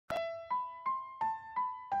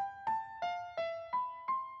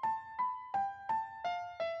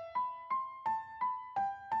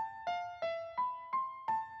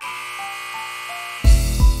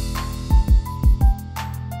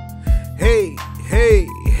Hey,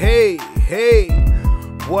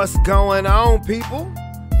 what's going on, people?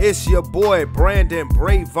 It's your boy, Brandon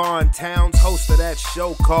Brevon Towns, host of that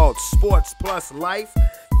show called Sports Plus Life.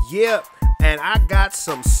 Yep, and I got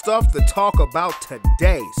some stuff to talk about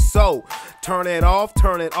today. So, turn it off,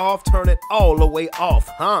 turn it all the way off,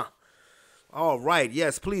 huh? All right,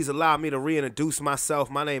 yes, please allow me to reintroduce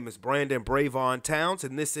myself. My name is Brandon Brevon Towns,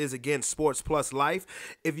 and this is, again, Sports Plus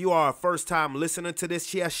Life. If you are a first-time listener to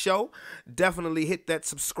this here show, definitely hit that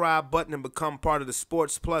subscribe button and become part of the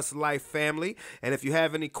Sports Plus Life family. And if you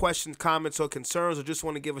have any questions, comments, or concerns, or just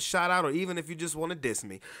want to give a shout-out, or even if you just want to diss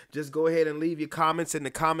me, just go ahead and leave your comments in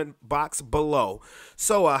the comment box below.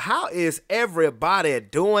 So, how is everybody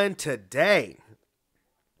doing today?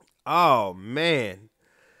 Oh, man.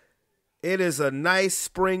 It is a nice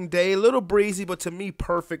spring day, a little breezy, but to me,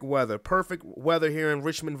 perfect weather. Perfect weather here in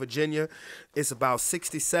Richmond, Virginia. It's about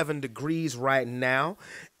 67 degrees right now,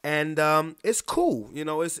 and it's cool. You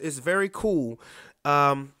know, it's very cool.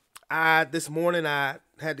 This morning I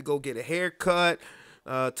had to go get a haircut.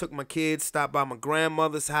 Took my kids, stopped by my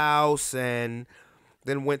grandmother's house, and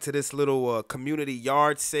then went to this little community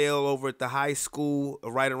yard sale over at the high school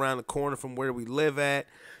right around the corner from where we live at.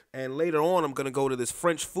 And later on, I'm going to go to this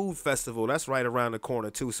French food festival. That's right around the corner,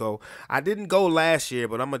 too. So I didn't go last year,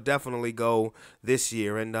 but I'm going to definitely go this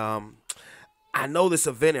year. And I know this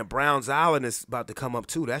event at Browns Island is about to come up,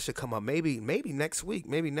 too. That should come up maybe next week,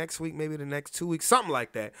 maybe the next 2 weeks, something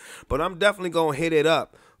like that. But I'm definitely going to hit it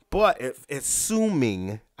up. But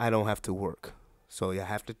assuming I don't have to work. So you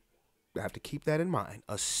have to keep that in mind,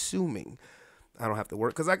 assuming I don't have to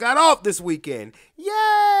work because I got off this weekend.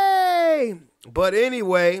 Yay! But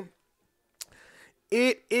anyway,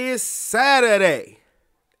 it is Saturday,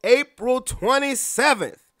 April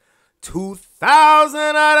 27th,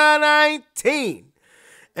 2019.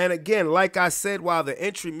 And again, like I said, while the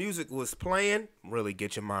entry music was playing, really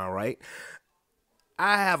get your mind right,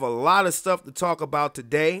 I have a lot of stuff to talk about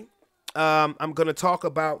today. I'm going to talk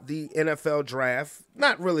about the NFL draft,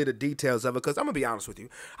 not really the details of it, because I'm going to be honest with you.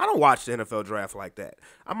 I don't watch the NFL draft like that.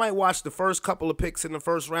 I might watch the first couple of picks in the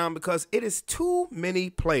first round because it is too many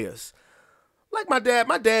players. Like my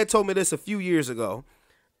dad told me this a few years ago.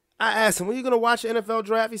 I asked him, when are you going to watch the NFL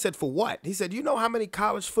draft? He said, for what? He said, you know how many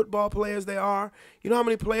college football players there are? You know how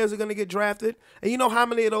many players are going to get drafted? And you know how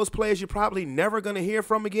many of those players you're probably never going to hear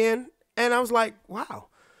from again? And I was like, wow,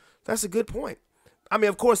 that's a good point. I mean,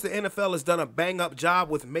 of course, the NFL has done a bang-up job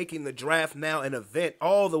with making the draft now an event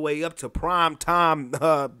all the way up to prime time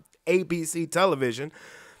ABC television.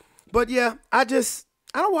 But, yeah, I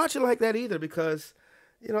don't watch it like that either because,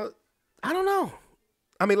 you know, I don't know.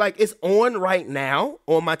 I mean, like, it's on right now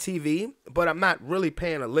on my TV, but I'm not really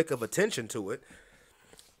paying a lick of attention to it.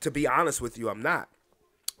 To be honest with you, I'm not.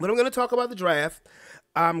 But I'm going to talk about the draft.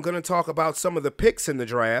 I'm going to talk about some of the picks in the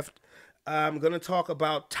draft. I'm going to talk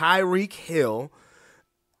about Tyreek Hill.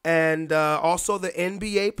 And also the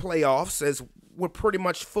NBA playoffs, as we're pretty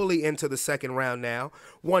much fully into the second round now.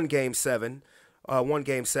 One game seven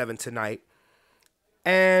tonight.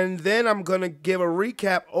 And then I'm going to give a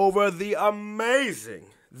recap over the amazing,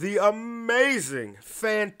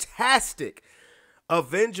 fantastic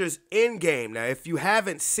Avengers Endgame. Now, if you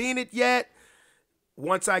haven't seen it yet,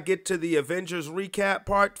 once I get to the Avengers recap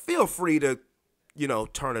part, feel free to,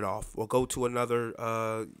 turn it off or go to another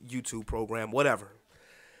YouTube program, whatever.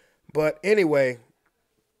 But anyway,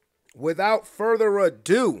 without further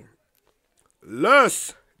ado,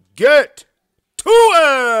 let's get to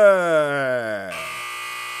it.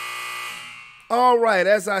 All right,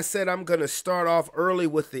 as I said, I'm going to start off early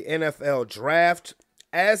with the NFL draft.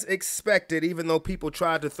 As expected, even though people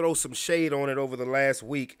tried to throw some shade on it over the last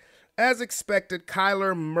week, as expected,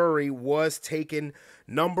 Kyler Murray was taken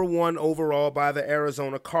number 1 overall by the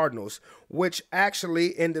Arizona Cardinals, which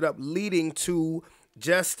actually ended up leading to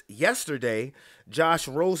just yesterday, Josh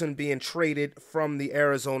Rosen being traded from the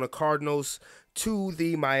Arizona Cardinals to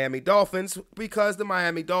the Miami Dolphins because the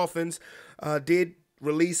Miami Dolphins did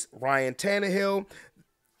release Ryan Tannehill.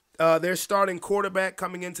 Their starting quarterback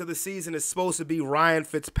coming into the season is supposed to be Ryan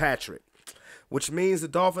Fitzpatrick, which means the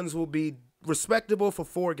Dolphins will be respectable for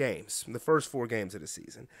 4 games, the first 4 games of the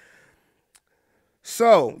season.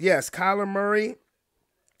 So, yes, Kyler Murray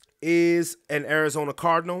is an Arizona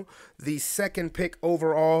Cardinal. The second pick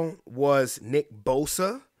overall was Nick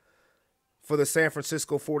Bosa for the San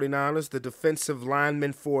Francisco 49ers, the defensive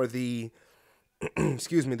lineman for the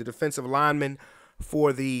defensive lineman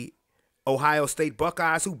for the Ohio State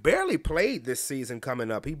Buckeyes, who barely played this season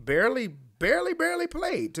coming up. He barely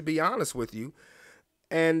played, to be honest with you.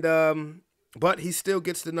 And but he still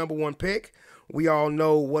gets the number 1 pick. We all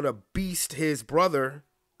know what a beast his brother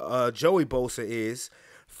Joey Bosa is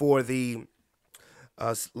for the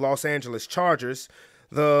Los Angeles Chargers.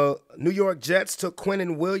 The New York Jets took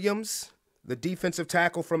Quinnen Williams, the defensive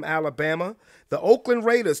tackle from Alabama. The Oakland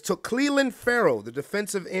Raiders took Clelin Ferrell, the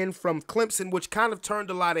defensive end from Clemson, which kind of turned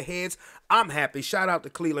a lot of heads. I'm happy. Shout out to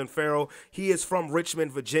Clelin Ferrell. He is from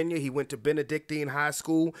Richmond, Virginia. He went to Benedictine High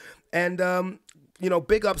School. And,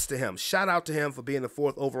 big ups to him. Shout out to him for being the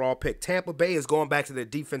 4th overall pick. Tampa Bay is going back to their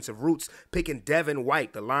defensive roots, picking Devin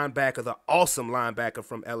White, the linebacker, the awesome linebacker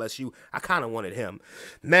from LSU. I kind of wanted him.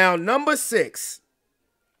 Now, number 6,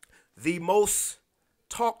 the most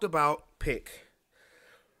talked about pick.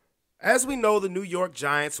 As we know, the New York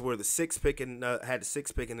Giants were the 6th pick and had the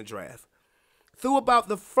 6th pick in the draft. Through about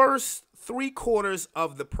the first 3/4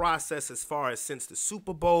 of the process, as far as since the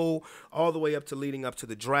Super Bowl, all the way up to leading up to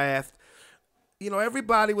the draft,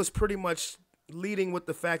 everybody was pretty much leading with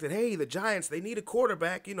the fact that, hey, the Giants, they need a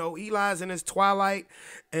quarterback. Eli's in his twilight,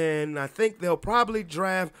 and I think they'll probably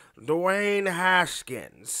draft Dwayne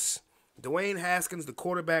Haskins. Dwayne Haskins, the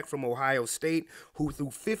quarterback from Ohio State, who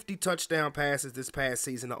threw 50 touchdown passes this past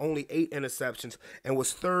season to only 8 interceptions and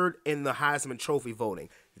was 3rd in the Heisman Trophy voting.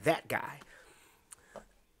 That guy.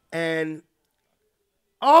 And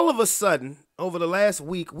all of a sudden, over the last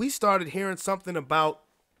week, we started hearing something about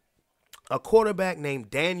a quarterback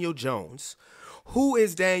named Daniel Jones. Who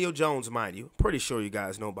is Daniel Jones, mind you? Pretty sure you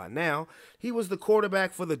guys know by now. He was the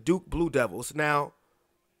quarterback for the Duke Blue Devils. Now,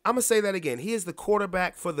 I'm going to say that again. He is the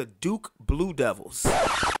quarterback for the Duke Blue Devils.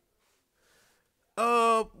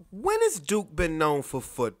 When has Duke been known for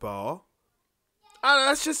football?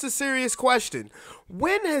 That's just a serious question.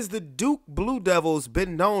 When has the Duke Blue Devils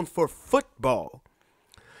been known for football?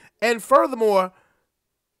 And furthermore,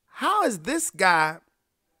 how is this guy,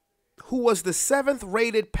 who was the 7th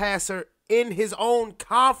rated passer in his own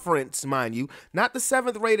conference, mind you, not the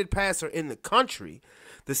 7th rated passer in the country,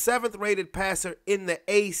 the 7th rated passer in the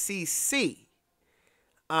ACC.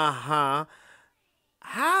 How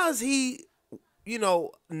is he,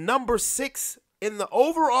 number 6 in the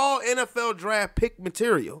overall NFL draft pick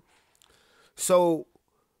material? So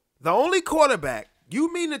the only quarterback,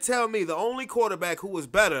 you mean to tell me the only quarterback who was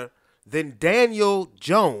better than Daniel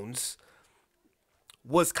Jones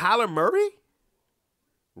was Kyler Murray?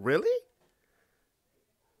 Really?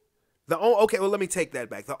 Okay, well, let me take that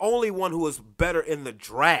back. The only one who was better in the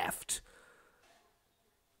draft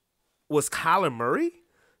was Kyler Murray?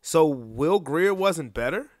 So Will Grier wasn't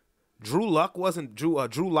better? Drew Lock wasn't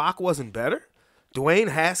better? Dwayne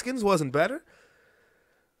Haskins wasn't better?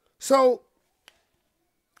 So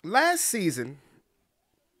last season,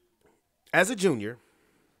 as a junior,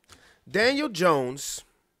 Daniel Jones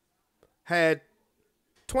had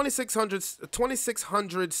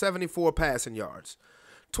 2,674 passing yards.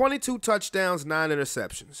 22 touchdowns, 9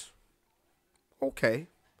 interceptions. Okay.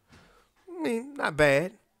 I mean, not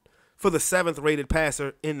bad for the 7th rated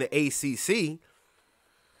passer in the ACC.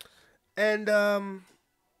 And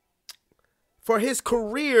for his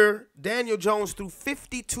career, Daniel Jones threw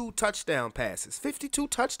 52 touchdown passes. 52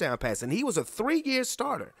 touchdown passes. And he was a 3-year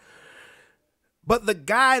starter. But the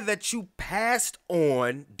guy that you passed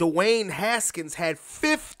on, Dwayne Haskins, had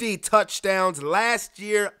 50 touchdowns last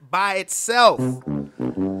year by itself.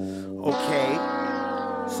 Okay,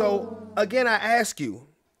 so again, I ask you,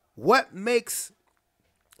 what makes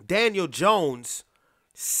Daniel Jones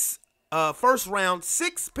first round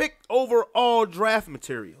 6th pick overall draft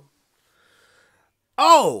material?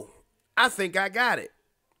 Oh, I think I got it.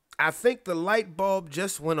 I think the light bulb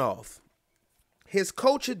just went off. His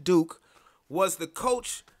coach at Duke was the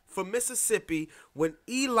coach for Mississippi when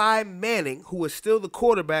Eli Manning, who was still the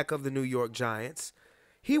quarterback of the New York Giants,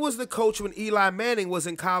 he was the coach when Eli Manning was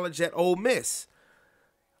in college at Ole Miss.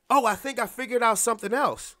 Oh, I think I figured out something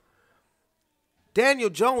else.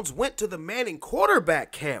 Daniel Jones went to the Manning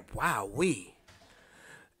quarterback camp. Wowee.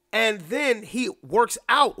 And then he works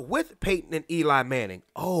out with Peyton and Eli Manning.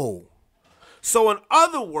 Oh. So in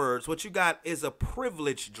other words, what you got is a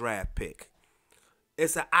privileged draft pick.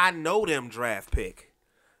 It's a I know them draft pick.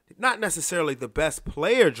 Not necessarily the best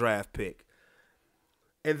player draft pick.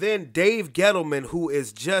 And then Dave Gettleman,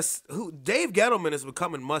 Dave Gettleman is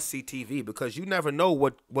becoming must-see TV because you never know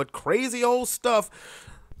what crazy old stuff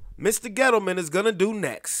Mr. Gettleman is going to do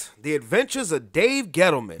next. The Adventures of Dave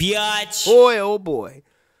Gettleman. Biatch. Boy, oh boy.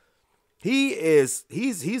 He's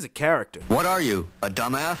a character. What are you, a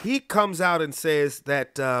dumbass? He comes out and says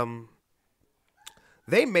that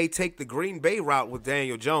they may take the Green Bay route with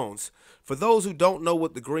Daniel Jones. For those who don't know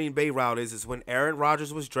what the Green Bay route is when Aaron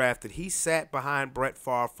Rodgers was drafted, he sat behind Brett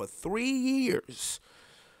Favre for 3 years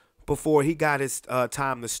before he got his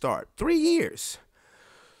time to start. 3 years.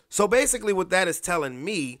 So basically what that is telling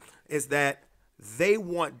me is that they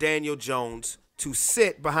want Daniel Jones to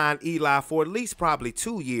sit behind Eli for at least probably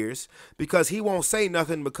 2 years because he won't say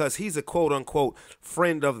nothing because he's a quote-unquote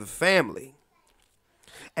friend of the family.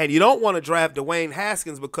 And you don't want to draft Dwayne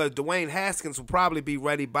Haskins because Dwayne Haskins will probably be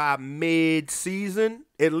ready by mid-season,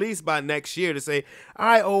 at least by next year, to say, all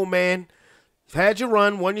right, old man, you've had your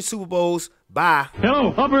run, won your Super Bowls, bye.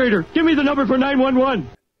 Hello, operator, give me the number for 911.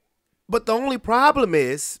 But the only problem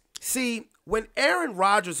is, see, when Aaron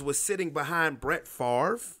Rodgers was sitting behind Brett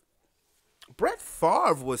Favre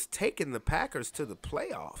was taking the Packers to the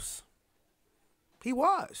playoffs. He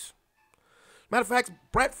was. Matter of fact,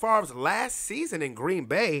 Brett Favre's last season in Green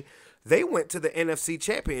Bay, they went to the NFC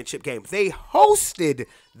Championship game. They hosted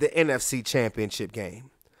the NFC Championship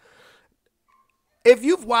game. If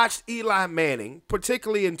you've watched Eli Manning,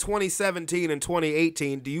 particularly in 2017 and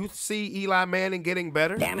 2018, do you see Eli Manning getting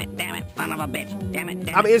better? Damn it, son of a bitch. Damn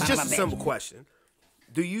it, I mean, it's just a simple question.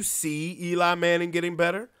 Do you see Eli Manning getting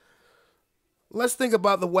better? Let's think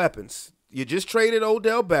about the weapons. You just traded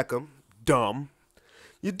Odell Beckham. Dumb.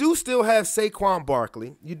 You do still have Saquon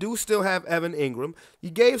Barkley. You do still have Evan Ingram.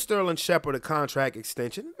 You gave Sterling Shepard a contract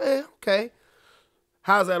extension. Okay.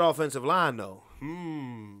 How's that offensive line, though?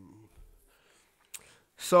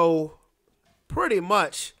 So, pretty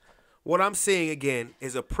much, what I'm seeing again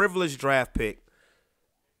is a privileged draft pick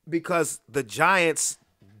because the Giants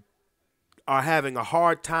are having a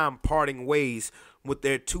hard time parting ways with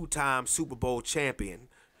their two-time Super Bowl champion,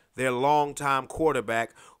 their longtime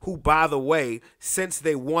quarterback, who, by the way, since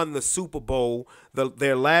they won the Super Bowl,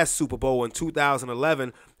 their last Super Bowl in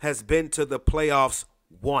 2011, has been to the playoffs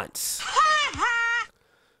once.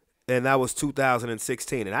 And that was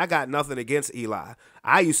 2016. And I got nothing against Eli.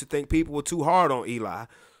 I used to think people were too hard on Eli.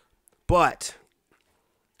 But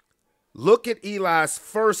look at Eli's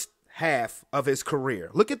first half of his career.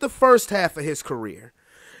 Look at the first half of his career.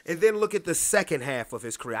 And then look at the second half of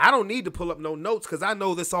his career. I don't need to pull up no notes because I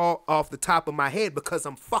know this all off the top of my head because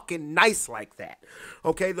I'm fucking nice like that.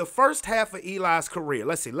 Okay, the first half of Eli's career.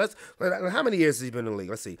 Let's see. How many years has he been in the league?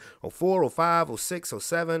 Let's see. 04, 05, 06,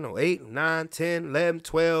 07, 08, 9, 10, 11,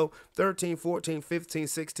 12, 13, 14, 15,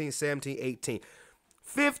 16, 17, 18.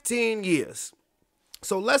 15 years.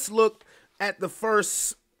 So let's look at the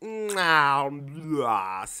first,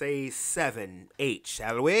 say 7, 8,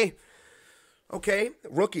 shall we? Okay,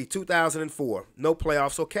 rookie, 2004, no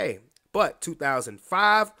playoffs, okay. But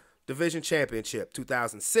 2005, division championship.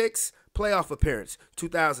 2006, playoff appearance.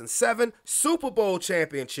 2007, Super Bowl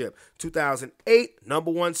championship. 2008,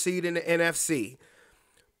 number 1 seed in the NFC.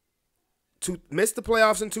 Missed the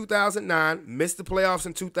playoffs in 2009, missed the playoffs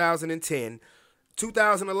in 2010.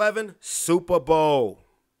 2011, Super Bowl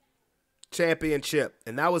championship.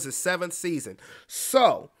 And that was his 7th season.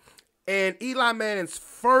 So, in Eli Manning's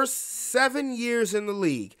first 7 years in the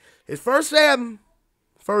league, his first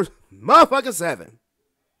motherfucking 7.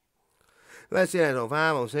 Let's see, that's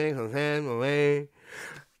 05, 06, 07, 08.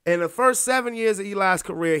 In the first 7 years of Eli's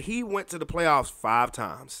career, he went to the playoffs 5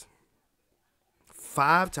 times.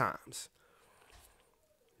 5 times.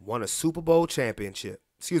 Won a Super Bowl championship.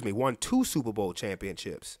 Won 2 Super Bowl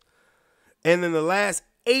championships. And in the last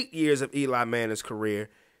 8 years of Eli Manning's career,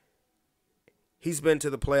 he's been to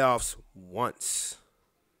the playoffs once.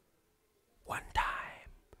 One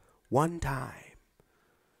time.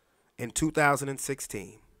 In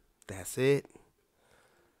 2016. That's it.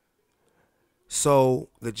 So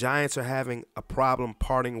the Giants are having a problem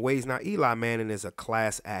parting ways. Now, Eli Manning is a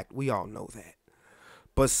class act. We all know that.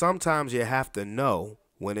 But sometimes you have to know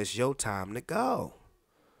when it's your time to go.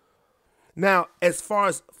 Now, as far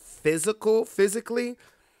as physically,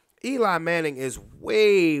 Eli Manning is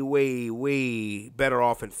way, way, way better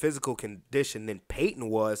off in physical condition than Peyton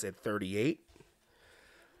was at 38.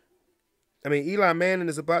 I mean, Eli Manning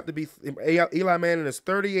is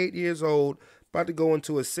 38 years old, about to go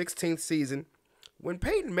into his 16th season. When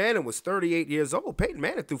Peyton Manning was 38 years old, Peyton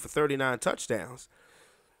Manning threw for 39 touchdowns.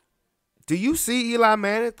 Do you see Eli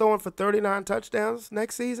Manning throwing for 39 touchdowns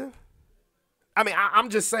next season? I mean, I'm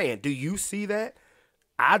just saying, do you see that?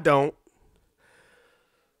 I don't.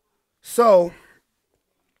 So,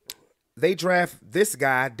 they draft this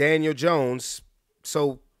guy, Daniel Jones,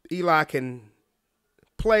 so Eli can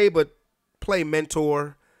play, but play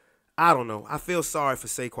mentor. I don't know. I feel sorry for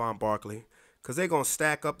Saquon Barkley because they're going to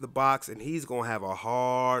stack up the box, and he's going to have a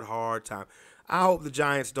hard time. I hope the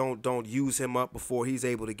Giants don't use him up before he's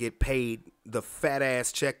able to get paid the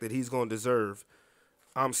fat-ass check that he's going to deserve.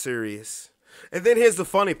 I'm serious. And then here's the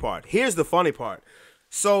funny part.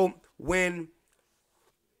 So, when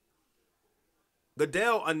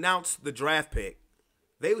Goodell announced the draft pick,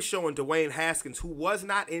 they were showing Dwayne Haskins, who was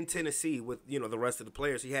not in Tennessee with, the rest of the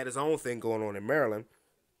players. He had his own thing going on in Maryland.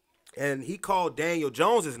 And he called Daniel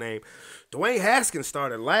Jones' name. Dwayne Haskins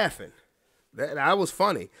started laughing. That was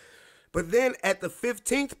funny. But then at the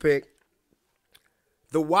 15th pick,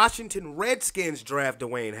 the Washington Redskins draft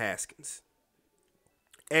Dwayne Haskins.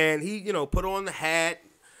 And he, put on the hat,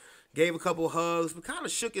 gave a couple of hugs, but kind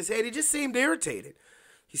of shook his head. He just seemed irritated.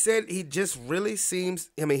 He said he just really seemed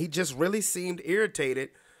irritated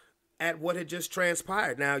at what had just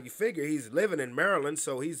transpired. Now, you figure he's living in Maryland,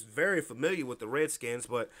 so he's very familiar with the Redskins,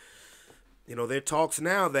 but there are talks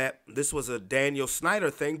now that this was a Daniel Snyder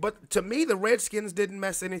thing. But to me, the Redskins didn't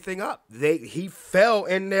mess anything up. He fell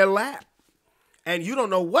in their lap. And you don't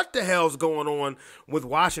know what the hell's going on with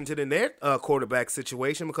Washington in their quarterback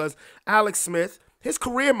situation, because Alex Smith, his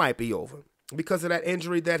career might be over because of that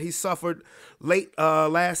injury that he suffered late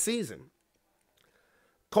last season.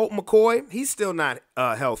 Colt McCoy, he's still not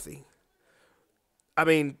healthy. I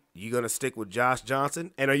mean, you going to stick with Josh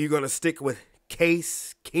Johnson? And are you going to stick with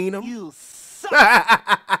Case Keenum? You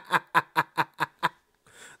suck.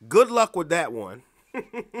 Good luck with that one.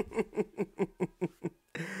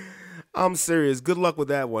 I'm serious. Good luck with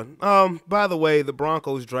that one. By the way, the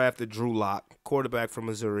Broncos drafted Drew Lock, quarterback from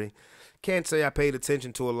Missouri. Can't say I paid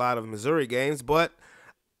attention to a lot of Missouri games, but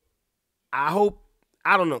I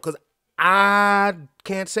don't know, because I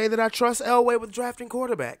can't say that I trust Elway with drafting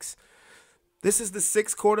quarterbacks. This is the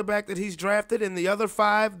 6th quarterback that he's drafted, and the other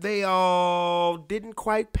 5, they all didn't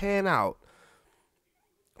quite pan out.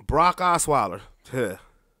 Brock Osweiler,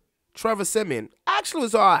 Trevor Siemian, actually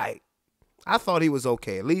was all right. I thought he was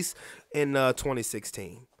okay, at least in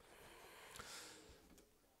 2016.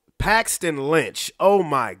 Paxton Lynch, oh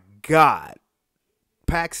my God.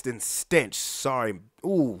 Paxton Stench, sorry.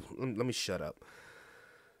 Ooh, let me shut up.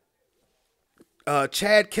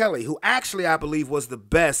 Chad Kelly, who actually I believe was the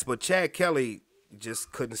best, but Chad Kelly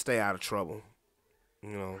just couldn't stay out of trouble.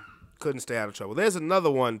 Couldn't stay out of trouble. There's another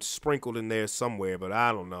one sprinkled in there somewhere, but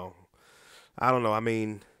I don't know. I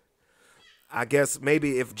mean, I guess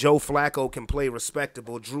maybe if Joe Flacco can play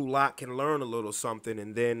respectable, Drew Lock can learn a little something,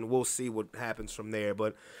 and then we'll see what happens from there.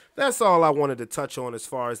 But that's all I wanted to touch on as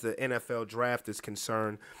far as the NFL draft is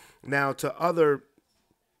concerned. Now, to other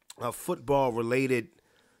football-related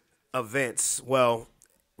events,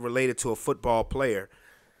 related to a football player,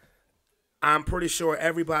 I'm pretty sure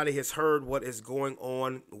everybody has heard what is going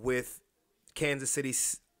on with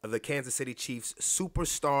the Kansas City Chiefs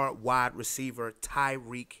superstar wide receiver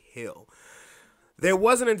Tyreek Hill. There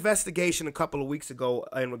was an investigation a couple of weeks ago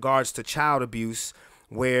in regards to child abuse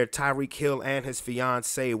where Tyreek Hill and his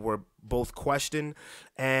fiancée were both questioned.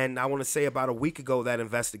 And I want to say about a week ago that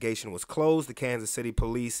investigation was closed. The Kansas City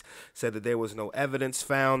police said that there was no evidence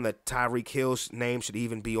found that Tyreek Hill's name should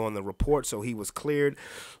even be on the report, so he was cleared.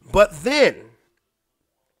 But then,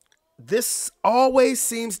 this always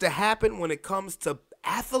seems to happen when it comes to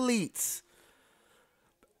athletes.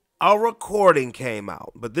 A recording came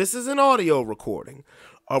out, but this is an audio recording.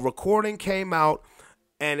 A recording came out,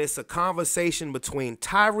 and it's a conversation between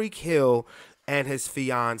Tyreek Hill and his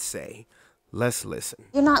fiancée. Let's listen.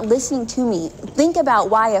 You're not listening to me. Think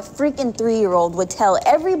about why a freaking 3-year-old would tell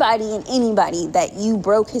everybody and anybody that you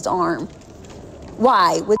broke his arm.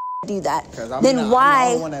 Why would do that? I'm then why? I'm the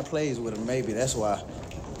only one that plays with him, maybe. That's why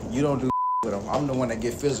you don't do with him. I'm the one that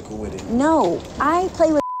get physical with it. No, I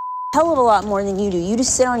play with hell of a lot more than you do. You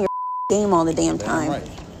just sit on your game all the damn time. Right.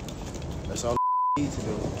 That's all you need to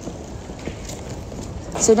do.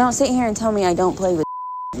 So don't sit here and tell me I don't play with.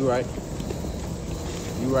 You right.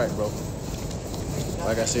 You right, bro.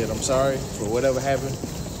 Like I said, I'm sorry for whatever happened.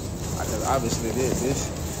 Because obviously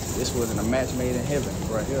this wasn't a match made in heaven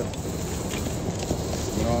right here.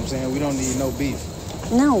 You know what I'm saying? We don't need no beef.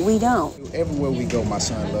 No, we don't. Everywhere we go, my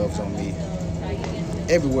son loves on me.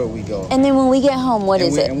 Everywhere we go. And then when we get home, what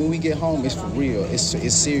is it? And when we get home, it's for real. It's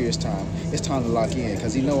serious time. It's time to lock in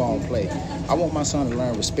because he know I don't play. I want my son to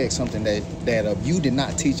learn respect, something that you did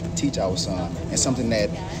not teach our son, and something that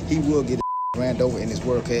he will get ran over in his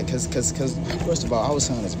work. Because first of all, our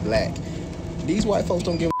son is black. These white folks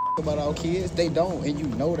don't give a about our kids. They don't, and you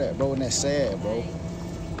know that, bro, and that's sad, bro.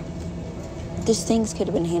 Just things could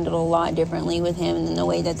have been handled a lot differently with him than the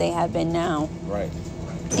way that they have been now. Right.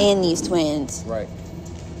 And these twins. Right.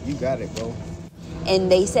 You got it, bro.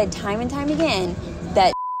 And they said time and time again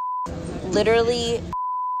that literally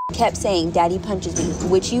kept saying, Daddy punches me,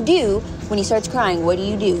 which you do when he starts crying. What do?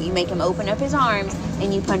 You make him open up his arms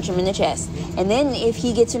and you punch him in the chest. And then if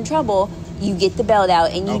he gets in trouble, you get the belt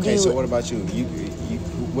out and you do. Okay, so what about you? You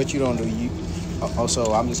what you don't do?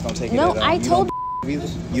 Also, I'm just gonna take it. No, I told. You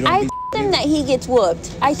don't beat him that he gets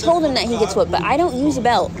whooped. I told him that he gets whooped, but I don't use a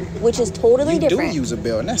belt, which is totally different. You do use a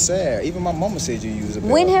belt, and that's sad. Even my mama said you use a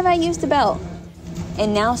belt. When have I used a belt?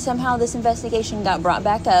 And now somehow this investigation got brought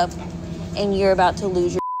back up, and you're about to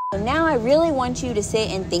lose your. So now I really want you to sit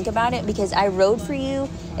and think about it, because I rode for you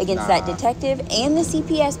against that detective and the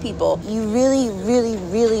CPS people. You really, really,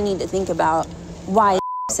 really need to think about why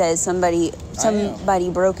says somebody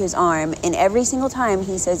broke his arm, and every single time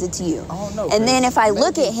he says it's you. I don't know. And then if I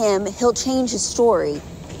look at him, he'll change his story.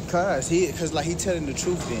 Cause he telling the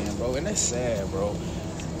truth then, bro, and that's sad, bro.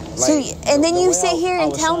 Like, so, and then you sit here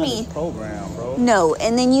and tell me. Program, bro. No,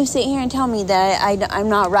 and then you sit here and tell me that I'm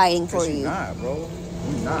not riding for you. You're not, bro.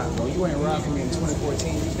 You're not, bro. You ain't riding for me in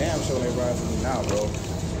 2014. You damn sure ain't riding for me now, bro.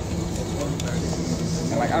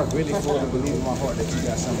 And like, I really fully believe in my heart that you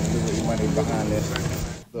got something to do with your money behind this.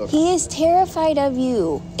 Look, he is terrified of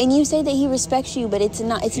you, and you say that he respects you, but it's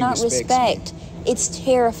not. It's not respect. It's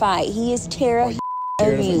terrified. He is terrified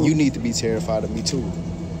of you. You need to be terrified of me too.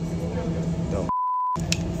 Dumb.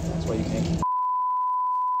 That's why you can't.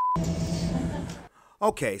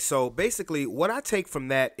 Okay, so basically, what I take from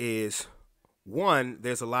that is, one,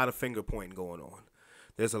 there's a lot of finger pointing going on.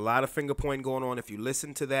 There's a lot of finger pointing going on. If you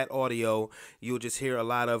listen to that audio, you'll just hear a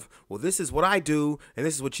lot of, well, this is what I do, and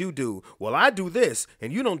this is what you do. Well, I do this,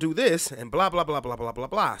 and you don't do this, and blah, blah, blah, blah, blah, blah,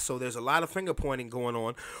 blah. So there's a lot of finger pointing going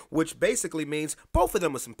on, which basically means both of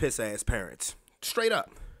them are some piss-ass parents. Straight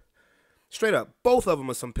up. Straight up. Both of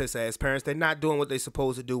them are some piss-ass parents. They're not doing what they're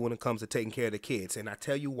supposed to do when it comes to taking care of the kids. And I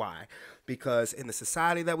tell you why. Because in the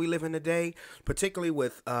society that we live in today, particularly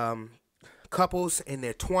with couples in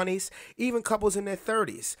their 20s, even couples in their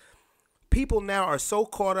 30s. People now are so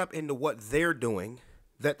caught up into what they're doing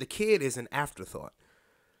that the kid is an afterthought.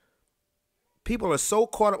 People are so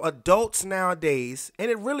caught up, adults nowadays,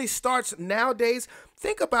 and it really starts nowadays.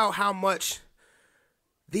 Think about how much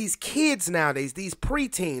these kids nowadays, these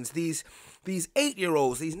preteens, these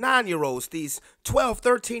 8-year-olds, these 9-year-olds, these 12,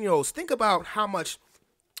 13-year-olds, think about how much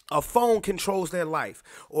a phone controls their life,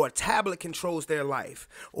 or a tablet controls their life,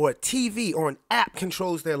 or a TV or an app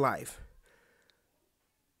controls their life.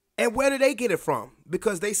 And where do they get it from?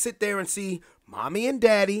 Because they sit there and see mommy and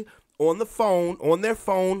daddy on the phone, on their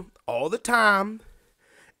phone all the time,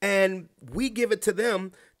 and we give it to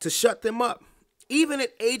them to shut them up, even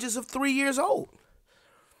at ages of 3 years old.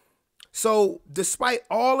 So despite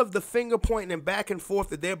all of the finger pointing and back and forth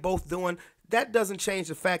that they're both doing, that doesn't change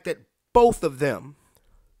the fact that both of them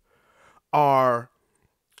are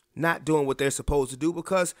not doing what they're supposed to do,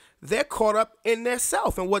 because they're caught up in their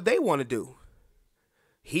self and what they want to do.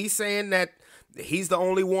 He's saying that he's the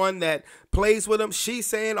only one that plays with him. She's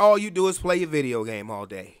saying all you do is play your video game all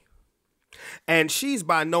day. And she's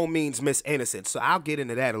by no means Miss Innocent, so I'll get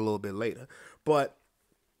into that a little bit later. But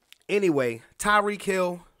anyway, Tyreek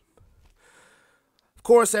Hill, of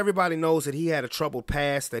course, everybody knows that he had a troubled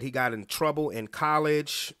past, that he got in trouble in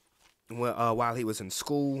college while he was in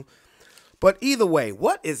school. But either way,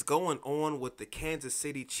 what is going on with the Kansas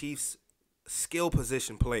City Chiefs skill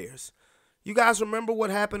position players? You guys remember what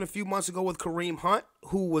happened a few months ago with Kareem Hunt,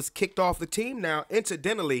 who was kicked off the team? Now,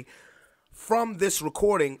 incidentally, from this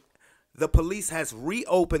recording, the police has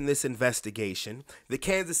reopened this investigation. The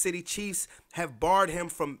Kansas City Chiefs have barred him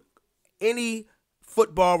from any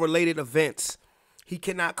football-related events. He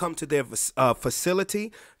cannot come to their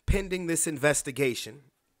facility pending this investigation.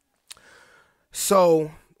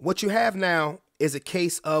 So what you have now is a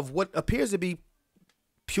case of what appears to be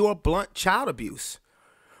pure, blunt child abuse.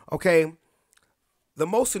 Okay, the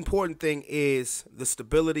most important thing is the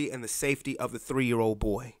stability and the safety of the 3-year-old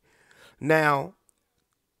boy. Now,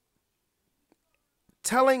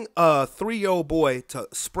 telling a 3-year-old boy to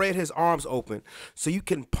spread his arms open so you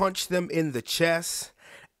can punch them in the chest,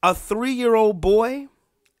 a 3-year-old boy,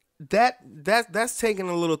 that's taking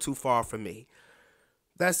a little too far for me.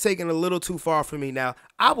 That's taking a little too far for me. Now,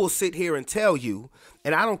 I will sit here and tell you,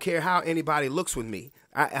 and I don't care how anybody looks with me,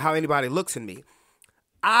 how anybody looks in me.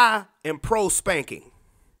 I am pro spanking.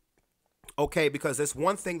 Okay, because that's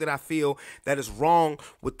one thing that I feel that is wrong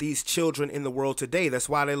with these children in the world today. That's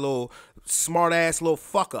why they're little smart-ass little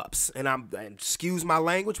fuck-ups. And excuse my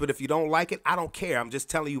language, but if you don't like it, I don't care. I'm just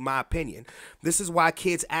telling you my opinion. This is why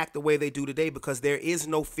kids act the way they do today, because there is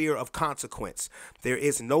no fear of consequence. There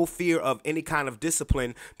is no fear of any kind of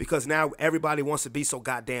discipline, because now everybody wants to be so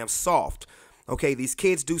goddamn soft. Okay, these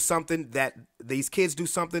kids do something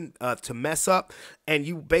to mess up, and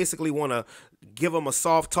you basically want to give them a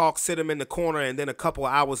soft talk, sit them in the corner, and then a couple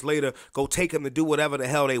of hours later go take them to do whatever the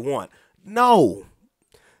hell they want. No.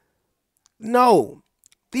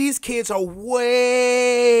 These kids are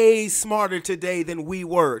way smarter today than we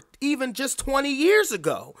were, even just 20 years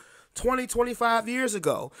ago. 20, 25 years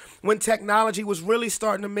ago, when technology was really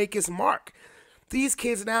starting to make its mark. These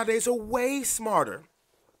kids nowadays are way smarter.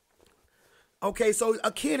 Okay, so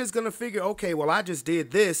a kid is going to figure, okay, well, I just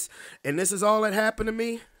did this, and this is all that happened to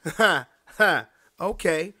me?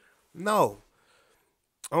 Okay, no.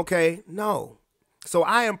 Okay, no. So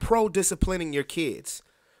I am pro-disciplining your kids.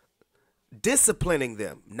 Disciplining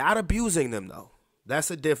them, not abusing them, though.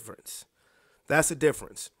 That's a difference. That's a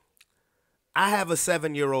difference. I have a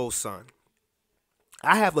 7-year-old son.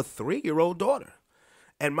 I have a 3-year-old daughter.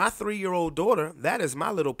 And my 3-year-old daughter, that is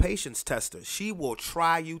my little patience tester. She will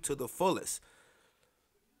try you to the fullest.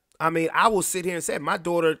 I mean, I will sit here and say, my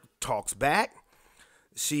daughter talks back.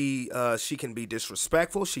 She can be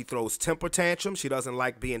disrespectful. She throws temper tantrums. She doesn't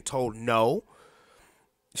like being told no.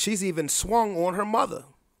 She's even swung on her mother.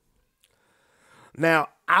 Now,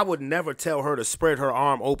 I would never tell her to spread her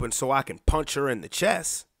arm open so I can punch her in the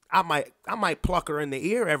chest. I might pluck her in the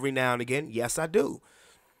ear every now and again. Yes, I do.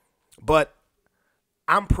 But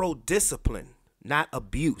I'm pro-discipline, not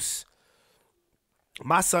abuse.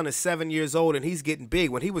 My son is 7 years old and he's getting big.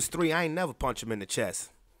 When he was 3, I ain't never punched him in the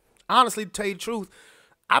chest. Honestly, to tell you the truth,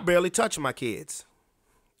 I barely touch my kids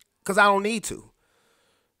because I don't need to.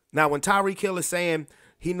 Now, when Tyreek Hill is saying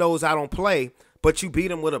he knows I don't play, but you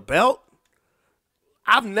beat him with a belt,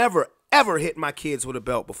 I've never, ever hit my kids with a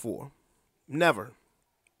belt before. Never.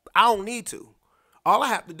 I don't need to. All I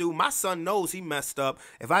have to do, my son knows he messed up.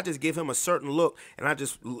 If I just give him a certain look and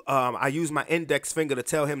I use my index finger to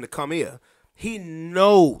tell him to come here, he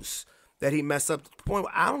knows that he messed up to the point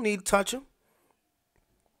where I don't need to touch him.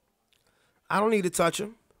 I don't need to touch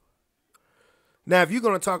him. Now, if you're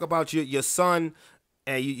going to talk about your son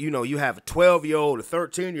and you have a 12-year-old, a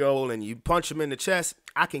 13-year-old, and you punch him in the chest,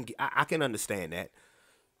 I can understand that.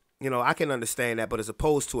 I can understand that. But as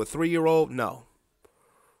opposed to a 3-year-old, no.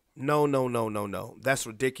 No. That's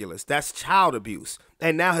ridiculous. That's child abuse.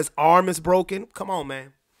 And now his arm is broken. Come on,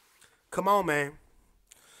 man.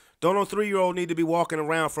 Don't no 3-year-old need to be walking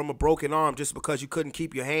around from a broken arm just because you couldn't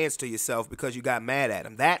keep your hands to yourself because you got mad at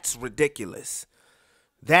him. That's ridiculous.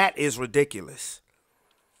 That is ridiculous.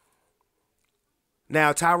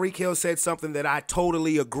 Now, Tyreek Hill said something that I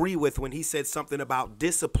totally agree with when he said something about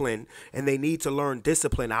discipline, and they need to learn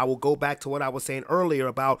discipline. I will go back to what I was saying earlier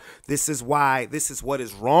about this is what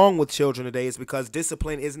is wrong with children today is because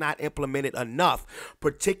discipline is not implemented enough,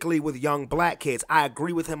 particularly with young black kids. I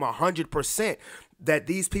agree with him 100% that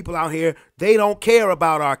these people out here, they don't care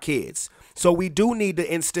about our kids. So we do need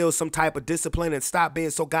to instill some type of discipline and stop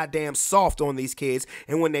being so goddamn soft on these kids.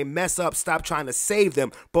 And when they mess up, stop trying to save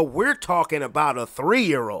them. But we're talking about a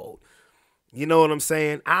 3-year-old. You know what I'm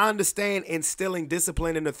saying? I understand instilling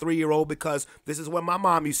discipline in a 3-year-old because this is what my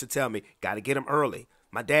mom used to tell me. Got to get them early.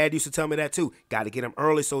 My dad used to tell me that too. Got to get them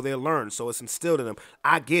early so they'll learn. So it's instilled in them.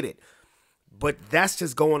 I get it. But that's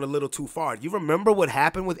just going a little too far. You remember what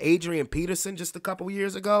happened with Adrian Peterson just a couple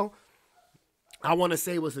years ago? I want to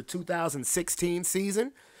say it was the 2016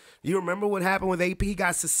 season. You remember what happened with AP? He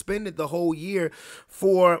got suspended the whole year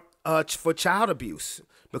for child abuse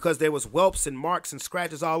because there was whelps and marks and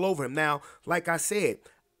scratches all over him. Now, like I said,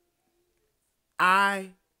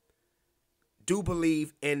 I do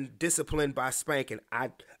believe in discipline by spanking.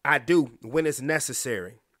 I do when it's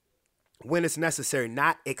necessary. When it's necessary,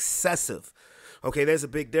 not excessive. Okay, there's a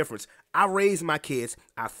big difference. I raise my kids.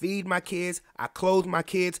 I feed my kids. I clothe my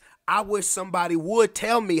kids. I wish somebody would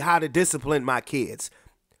tell me how to discipline my kids.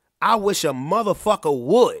 I wish a motherfucker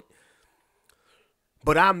would.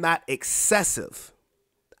 But I'm not excessive.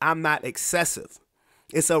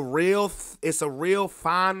 It's a real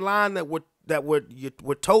fine line that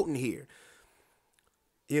we're toting here.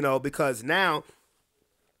 Because now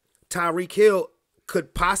Tyreek Hill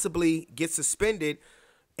could possibly get suspended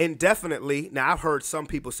indefinitely. Now, I've heard some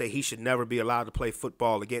people say he should never be allowed to play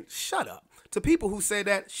football again. Shut up. To people who say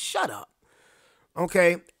that, shut up.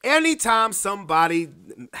 Okay? Anytime somebody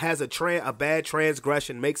has a bad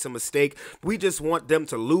transgression, makes a mistake, we just want them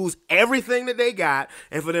to lose everything that they got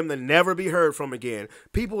and for them to never be heard from again.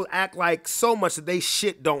 People act like so much that they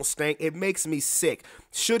shit don't stink. It makes me sick.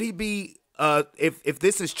 Should he be, if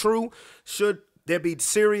this is true, should there be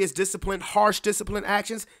serious discipline, harsh discipline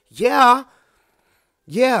actions? Yeah.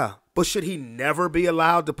 But should he never be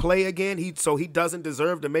allowed to play again? So he doesn't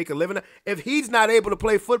deserve to make a living? If he's not able to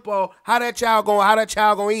play football, how that child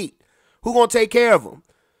gonna eat? Who gonna take care of him?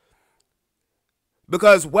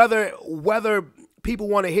 Because whether people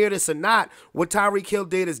want to hear this or not, what Tyreek Hill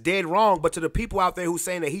did is dead wrong. But to the people out there who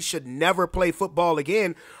saying that he should never play football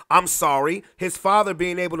again, I'm sorry. His father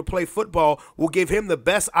being able to play football will give him the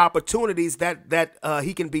best opportunities that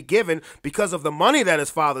he can be given because of the money that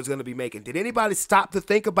his father's going to be making. Did anybody stop to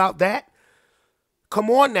think about that? Come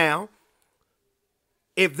on now.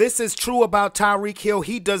 If this is true about Tyreek Hill,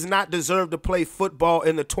 he does not deserve to play football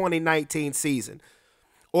in the 2019 season,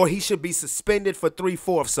 or he should be suspended for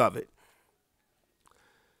 3/4 of it.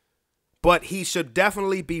 But he should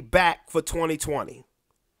definitely be back for 2020.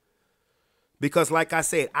 Because like I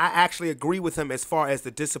said, I actually agree with him as far as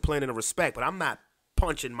the discipline and the respect, but I'm not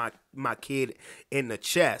punching my kid in the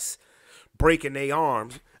chest, breaking their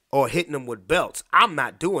arms, or hitting them with belts. I'm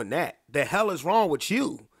not doing that. The hell is wrong with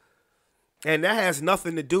you? And that has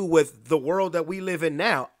nothing to do with the world that we live in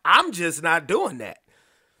now. I'm just not doing that.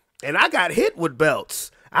 And I got hit with belts.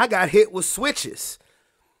 I got hit with switches.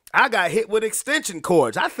 I got hit with extension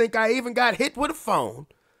cords. I think I even got hit with a phone.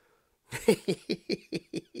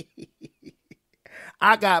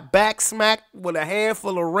 I got backsmacked with a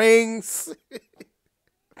handful of rings.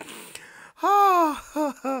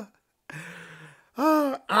 I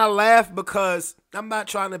laugh because I'm not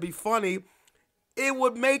trying to be funny. It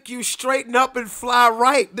would make you straighten up and fly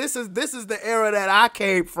right. This is the era that I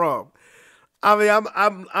came from. I mean,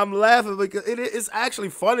 I'm laughing because it's actually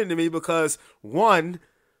funny to me because, one,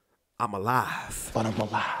 I'm alive. But I'm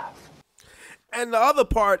alive. And the other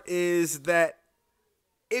part is that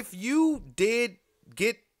if you did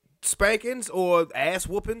get spankings or ass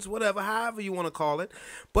whoopings, whatever, however you want to call it,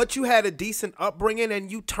 but you had a decent upbringing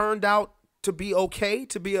and you turned out to be okay,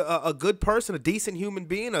 to be a good person, a decent human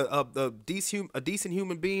being, a decent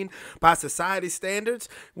human being by society standards,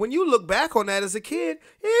 when you look back on that as a kid,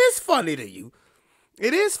 it is funny to you.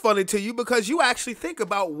 It is funny to you because you actually think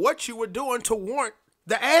about what you were doing to warrant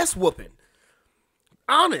the ass whooping.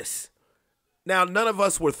 Honest. Now, none of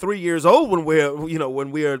us were 3 years old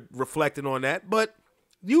when we're reflecting on that, but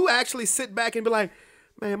you actually sit back and be like,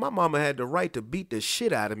 man, my mama had the right to beat the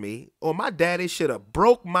shit out of me, or my daddy should have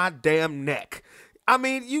broke my damn neck. I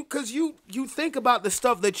mean, because you think about the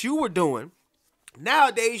stuff that you were doing.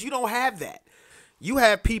 Nowadays, you don't have that. You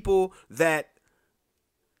have people that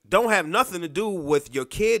don't have nothing to do with your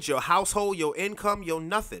kids, your household, your income, your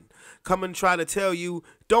nothing. Come and try to tell you,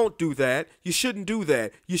 don't do that. You shouldn't do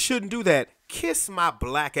that. You shouldn't do that. Kiss my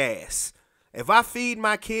black ass. If I feed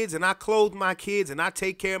my kids and I clothe my kids and I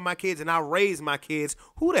take care of my kids and I raise my kids,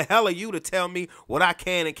 who the hell are you to tell me what I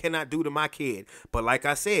can and cannot do to my kid? But like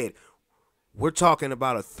I said, we're talking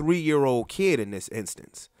about a 3-year-old kid in this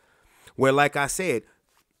instance, where, like I said,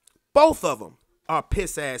 both of them are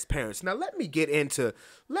piss ass parents. Now let me get into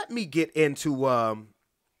the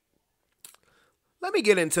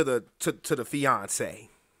fiance.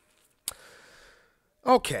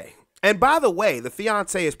 Okay. And by the way, the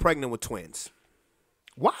fiance is pregnant with twins.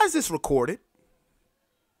 Why is this recorded?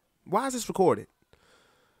 Why is this recorded?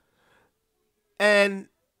 And,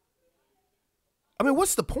 I mean,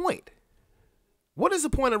 what's the point? What is the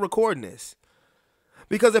point of recording this?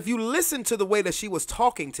 Because if you listen to the way that she was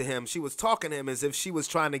talking to him, she was talking to him as if she was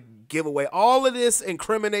trying to give away all of this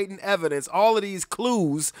incriminating evidence, all of these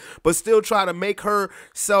clues, but still try to make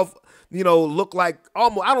herself, look like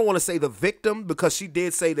almost, I don't want to say the victim, because she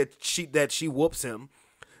did say that she whoops him.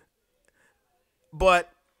 But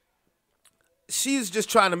she's just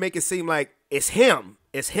trying to make it seem like it's him.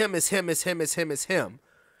 It's him, it's him, it's him, it's him, it's him.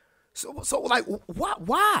 So like,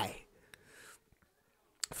 why?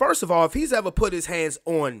 First of all, if he's ever put his hands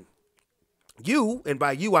on you, and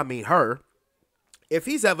by you I mean her, if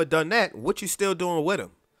he's ever done that, what you still doing with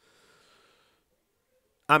him?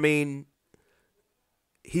 I mean,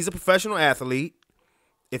 he's a professional athlete.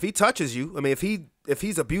 If he touches you, I mean, if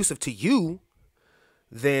he's abusive to you,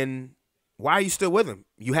 then why are you still with him?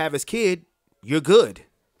 You have his kid, you're good.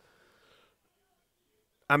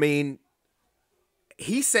 I mean,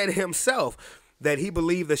 he said himself that he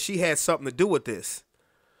believed that she had something to do with this.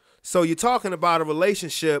 So you're talking about a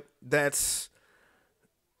relationship that's,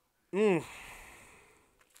 where,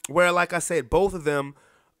 like I said, both of them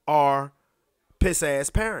are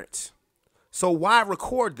piss-ass parents. So why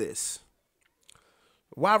record this?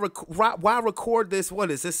 Why record this?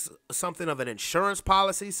 What is this, something of an insurance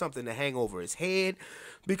policy, something to hang over his head?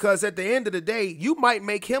 Because at the end of the day, you might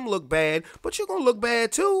make him look bad, but you're going to look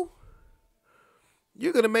bad too.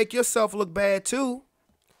 You're going to make yourself look bad too.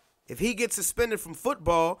 If he gets suspended from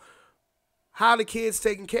football, how are the kids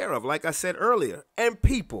taken care of? Like I said earlier. And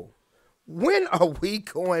people, when are we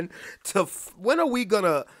going to,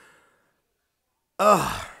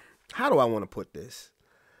 how do I want to put this?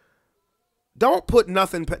 Don't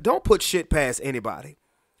put shit past anybody.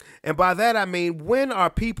 And by that, I mean, when are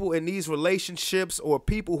people in these relationships or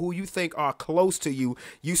people who you think are close to you,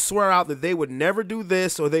 you swear out that they would never do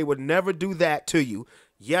this or they would never do that to you?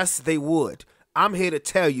 Yes, they would. I'm here to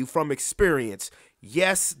tell you from experience,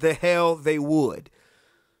 yes, the hell they would.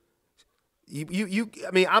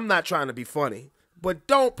 I mean, I'm not trying to be funny, but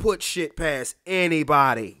don't put shit past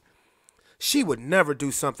anybody. She would never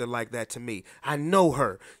do something like that to me. I know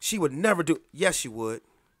her. She would never do. Yes, she would.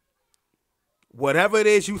 Whatever it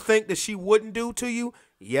is you think that she wouldn't do to you,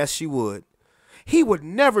 yes, she would. He would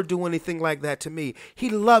never do anything like that to me. He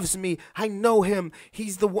loves me. I know him.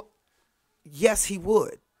 He's the one. Yes, he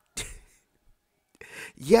would.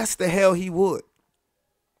 Yes, the hell he would.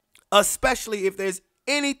 Especially if there's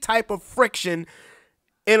any type of friction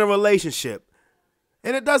in a relationship.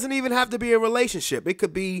 And it doesn't even have to be a relationship. It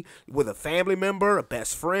could be with a family member, a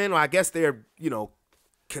best friend, or I guess they're,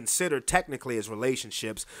 considered technically as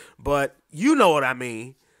relationships, but you know what I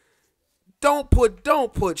mean. Don't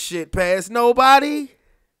put shit past nobody.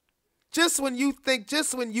 Just when you think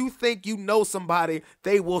you know somebody,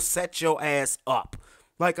 they will set your ass up.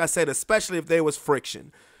 Like I said, especially if there was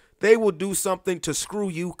friction. They will do something to screw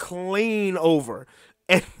you clean over.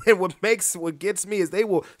 And what gets me is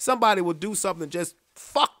somebody will do something just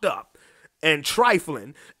fucked up and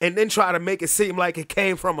trifling, and then try to make it seem like it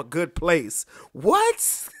came from a good place.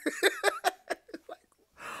 What?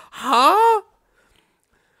 Huh?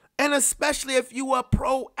 And especially if you are a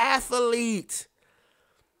pro athlete.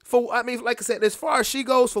 Like I said, as far as she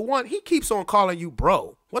goes, for one, he keeps on calling you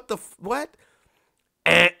bro. What?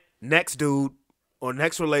 Next dude or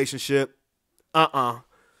next relationship.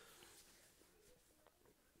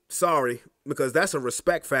 Sorry, because that's a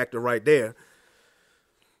respect factor right there.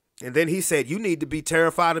 And then he said, you need to be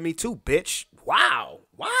terrified of me too, bitch. Wow.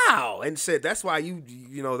 And said, that's why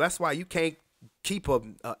that's why you can't keep a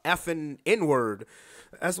effing N-word.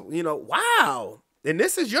 That's, wow. And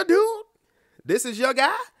this is your dude? This is your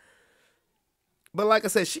guy? But like I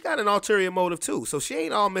said, she got an ulterior motive too. So she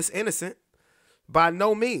ain't all Miss Innocent. By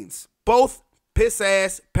no means. Both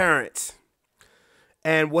piss-ass parents.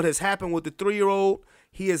 And what has happened with the 3-year-old,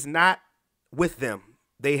 he is not with them.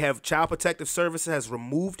 They have Child Protective Services has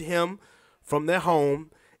removed him from their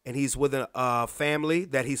home, and he's with a family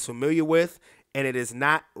that he's familiar with, and it is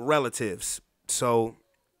not relatives. So,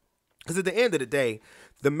 because at the end of the day,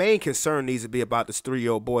 the main concern needs to be about this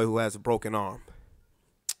 3-year-old boy who has a broken arm.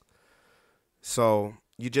 So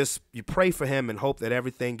you pray for him and hope that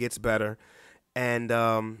everything gets better. And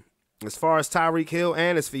as far as Tyreek Hill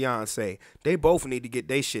and his fiance, they both need to get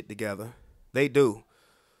their shit together. They do.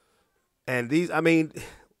 And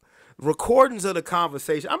recordings of the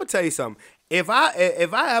conversation. I'm gonna tell you something. If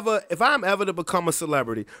I'm ever to become a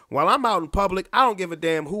celebrity, while I'm out in public, I don't give a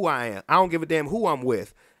damn who I am. I don't give a damn who I'm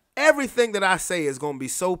with. Everything that I say is gonna be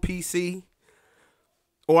so PC,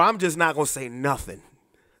 or I'm just not gonna say nothing,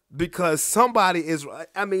 because somebody is.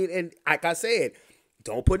 And like I said,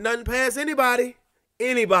 don't put nothing past anybody.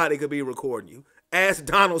 Anybody could be recording you. Ask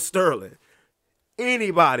Donald Sterling.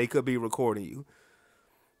 Anybody could be recording you.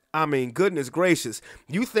 Goodness gracious.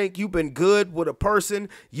 You think you've been good with a person,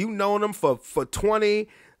 you known them for 20,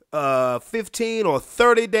 15, or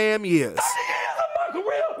 30 damn years.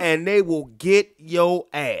 And they will get your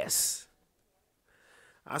ass.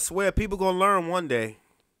 I swear, people gonna learn one day.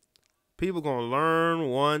 People gonna learn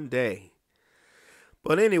one day.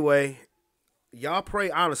 But anyway, y'all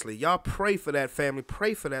pray, honestly, y'all pray for that family.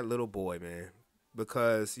 Pray for that little boy, man.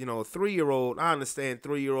 Because, a 3-year-old, I understand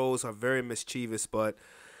 3-year-olds are very mischievous, but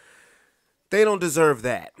they don't deserve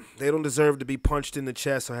that. They don't deserve to be punched in the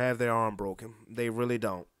chest or have their arm broken. They really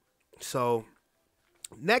don't. So,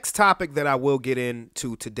 next topic that I will get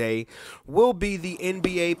into today will be the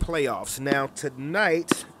NBA playoffs. Now,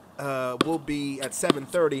 tonight will be at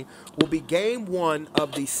 7:30, will be game 1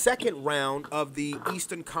 of the second round of the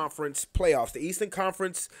Eastern Conference playoffs. The Eastern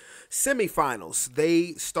Conference semifinals.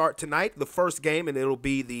 They start tonight, the first game, and it'll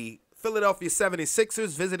be the Philadelphia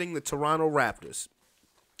 76ers visiting the Toronto Raptors.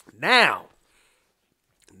 Now,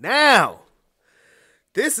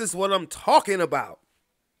 this is what I'm talking about.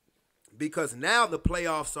 Because now the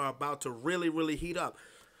playoffs are about to really, really heat up.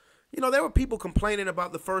 There were people complaining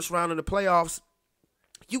about the first round of the playoffs.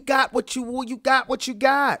 You got what you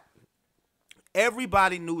got.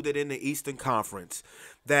 Everybody knew that in the Eastern Conference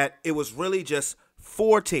that it was really just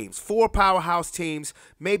 4 teams, 4 powerhouse teams,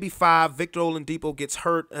 maybe 5. Victor Oladipo gets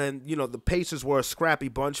hurt, and the Pacers were a scrappy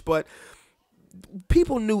bunch, but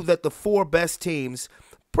people knew that the 4 best teams,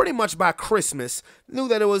 pretty much by Christmas, knew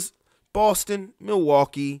that it was Boston,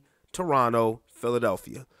 Milwaukee, Toronto,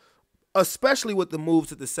 Philadelphia. especially with the moves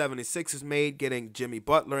that the 76ers made, getting Jimmy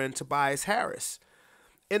Butler and Tobias Harris.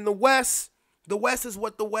 In the West is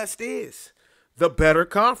what the West is, the better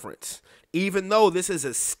conference. Even though this is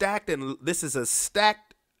a stacked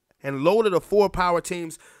and loaded of 4 power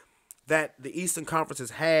teams that the Eastern Conference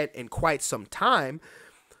has had in quite some time,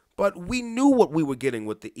 but we knew what we were getting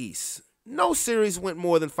with the East. No series went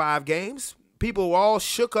more than 5 games. People were all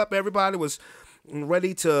shook up. Everybody was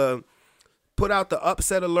ready to put out the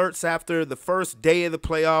upset alerts after the first day of the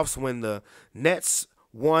playoffs when the Nets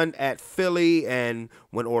won at Philly and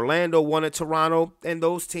when Orlando won at Toronto, and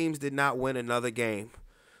those teams did not win another game.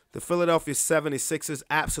 The Philadelphia 76ers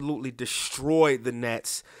absolutely destroyed the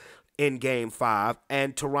Nets in Game 5,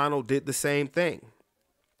 and Toronto did the same thing.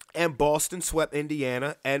 And Boston swept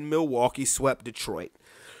Indiana, and Milwaukee swept Detroit.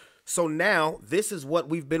 So now this is what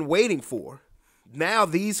we've been waiting for. Now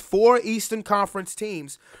these 4 Eastern Conference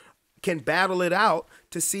teams can battle it out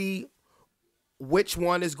to see which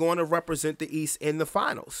one is going to represent the East in the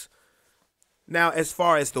finals. Now, as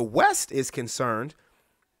far as the West is concerned,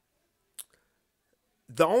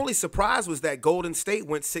 the only surprise was that Golden State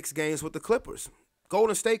went 6 games with the Clippers.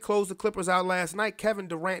 Golden State closed the Clippers out last night. Kevin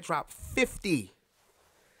Durant dropped 50.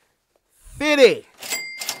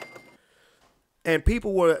 And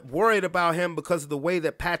people were worried about him because of the way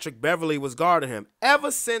that Patrick Beverley was guarding him. Ever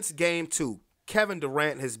since Game 2, Kevin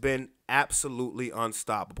Durant has been absolutely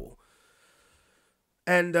unstoppable.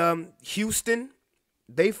 And Houston,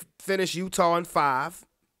 they finished Utah in 5.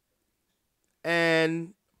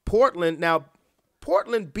 And Portland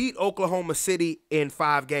beat Oklahoma City in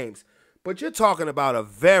 5 games. But you're talking about a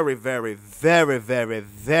very, very, very, very,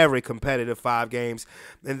 very competitive 5 games.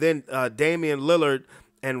 And then Damian Lillard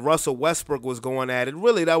and Russell Westbrook was going at it.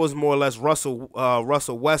 Really, that was more or less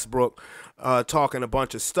Russell Westbrook talking a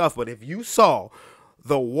bunch of stuff. But if you saw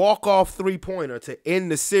the walk-off three-pointer to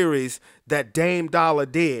end the series that Dame Dollar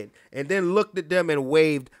did, and then looked at them and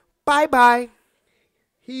waved, bye-bye.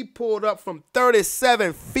 He pulled up from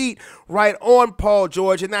 37 feet right on Paul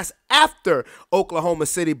George, and that's after Oklahoma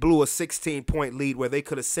City blew a 16-point lead where they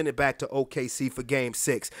could have sent it back to OKC for Game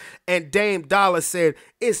 6. And Dame Dollar said,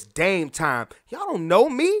 it's Dame time. Y'all don't know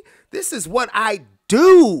me? This is what I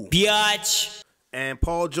do. Biatch. And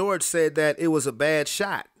Paul George said that it was a bad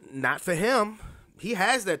shot. Not for him. He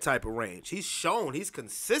has that type of range. He's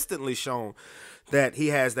consistently shown that he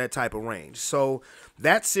has that type of range. So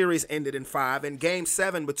that series ended in 5, and Game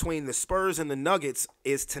 7 between the Spurs and the Nuggets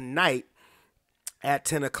is tonight at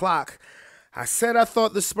 10 o'clock. I said I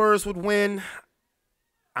thought the Spurs would win.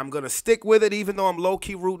 I'm going to stick with it, even though I'm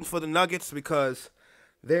low-key rooting for the Nuggets because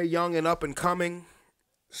they're young and up and coming.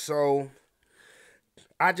 So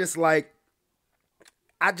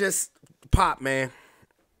Pop, man.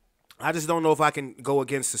 I just don't know if I can go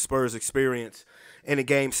against the Spurs experience in a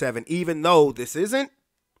Game 7, even though this isn't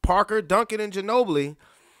Parker, Duncan, and Ginobili,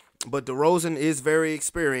 but DeRozan is very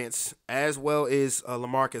experienced, as well as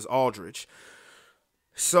LaMarcus Aldridge.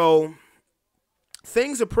 So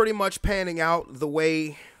things are pretty much panning out the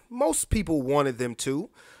way most people wanted them to.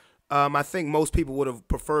 I think most people would have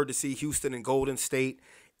preferred to see Houston and Golden State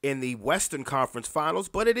in the Western Conference Finals,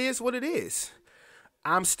 but it is what it is.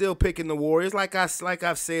 I'm still picking the Warriors, like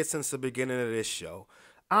I've said since the beginning of this show.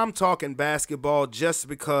 I'm talking basketball just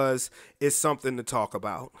because it's something to talk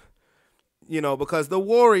about. You know, because the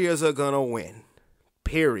Warriors are going to win,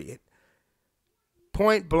 period.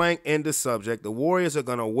 Point blank, end of subject. The Warriors are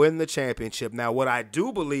going to win the championship. Now, what I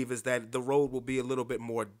do believe is that the road will be a little bit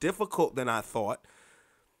more difficult than I thought,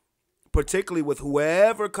 particularly with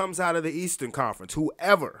whoever comes out of the Eastern Conference,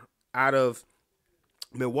 whoever out of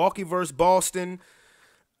Milwaukee versus Boston,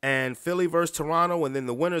 and Philly versus Toronto, and then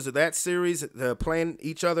the winners of that series, they're playing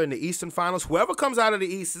each other in the Eastern Finals. Whoever comes out of the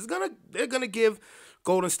East they're gonna give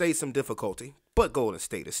Golden State some difficulty, but Golden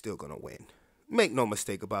State is still gonna win. Make no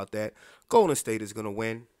mistake about that. Golden State is gonna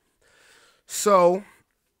win. So,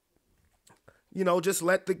 you know, just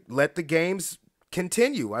let the games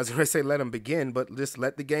continue. I was gonna say let them begin, but just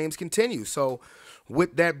let the games continue. So,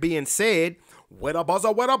 with that being said, wet a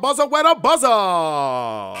buzzer, wet a buzzer, wet a buzzer.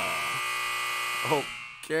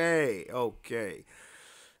 Okay.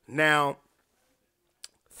 Now,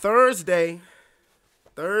 Thursday,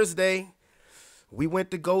 we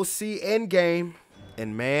went to go see Endgame,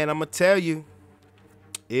 and man, I'm going to tell you,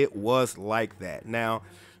 it was like that. Now,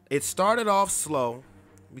 it started off slow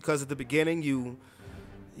because at the beginning, you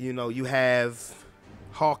have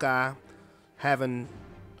Hawkeye having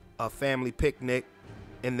a family picnic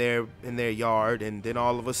in their yard, and then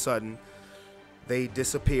all of a sudden, they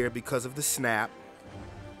disappear because of the snap.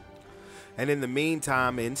 And in the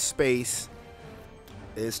meantime, in space,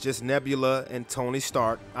 it's just Nebula and Tony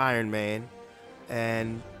Stark, Iron Man,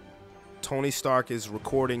 and Tony Stark is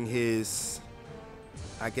recording his,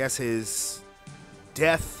 I guess, his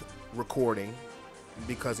death recording,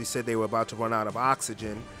 because he said they were about to run out of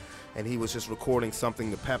oxygen, and he was just recording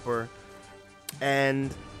something to Pepper.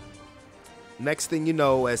 And next thing you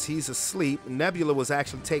know, as he's asleep, Nebula was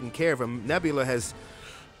actually taking care of him. Nebula has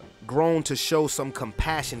grown to show some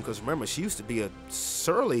compassion, because remember, she used to be a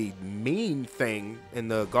surly, mean thing in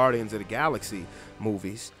the Guardians of the Galaxy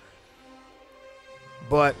movies.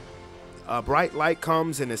 But a bright light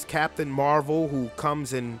comes, and it's Captain Marvel, who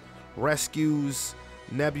comes and rescues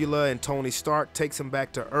Nebula and Tony Stark, takes him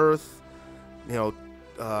back to Earth. You know,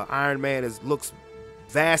 Iron Man looks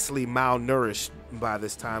vastly malnourished by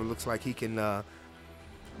this time. It looks like he can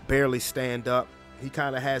barely stand up. He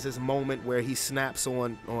kind of has his moment where he snaps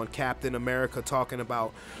on Captain America, talking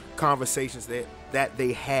about conversations that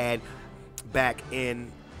they had back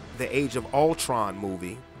in the Age of Ultron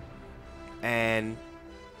movie. And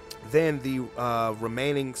then the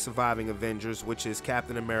remaining surviving Avengers, which is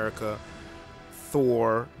Captain America,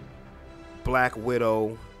 Thor, Black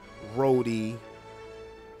Widow, Rhodey,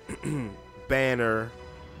 Banner,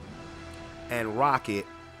 and Rocket,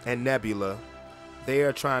 and Nebula, they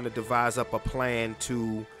are trying to devise up a plan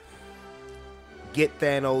to get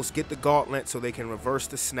Thanos, get the gauntlet so they can reverse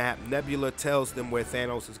the snap. Nebula tells them where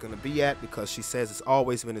Thanos is going to be at, because she says it's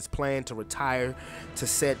always been his plan to retire to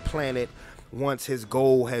said planet once his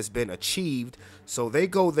goal has been achieved. So they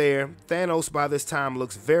go there. Thanos by this time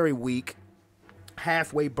looks very weak,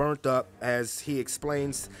 halfway burnt up, as he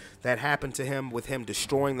explains that happened to him with him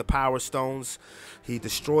destroying the Power Stones. He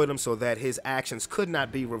destroyed them so that his actions could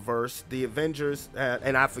not be reversed. The Avengers,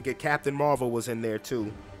 and I forget, Captain Marvel was in there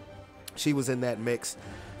too. She was in that mix.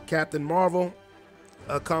 Captain Marvel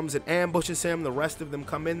comes and ambushes him. The rest of them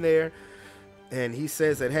come in there, and he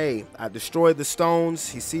says that, hey, I destroyed the stones.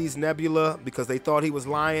 He sees Nebula because they thought he was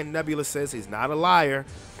lying. Nebula says he's not a liar,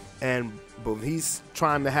 but he's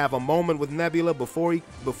trying to have a moment with Nebula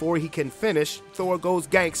before he can finish. Thor goes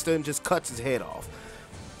gangster and just cuts his head off.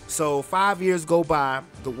 So 5 years go by.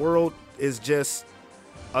 The world is just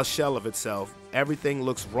a shell of itself. Everything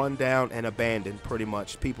looks run down and abandoned, pretty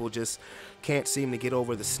much. People just can't seem to get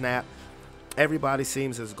over the snap. Everybody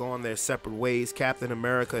seems to have gone their separate ways. Captain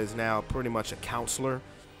America is now pretty much a counselor.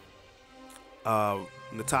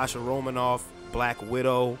 Natasha Romanoff, Black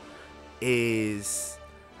Widow, is,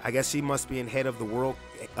 I guess she must be in head of the world.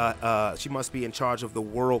 She must be in charge of the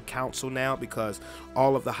World Council now, because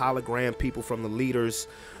all of the hologram people from the leaders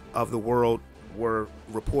of the world were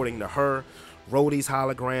reporting to her. Rhodey's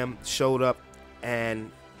hologram showed up,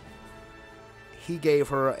 and he gave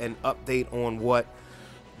her an update on what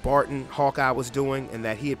Barton, Hawkeye, was doing, and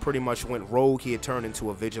that he had pretty much went rogue. He had turned into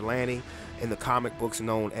a vigilante, in the comic books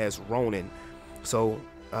known as Ronin. So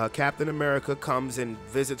Captain America comes and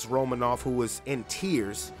visits Romanoff, who was in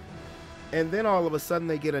tears, and then all of a sudden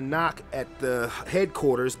they get a knock at the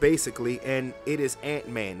headquarters, basically, and it is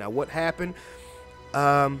Ant-Man. Now what happened?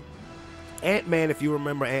 Ant-Man, if you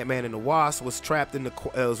remember, Ant-Man and the Wasp was trapped in the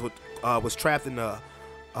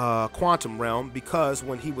quantum realm, because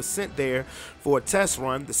when he was sent there for a test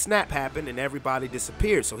run, the snap happened and everybody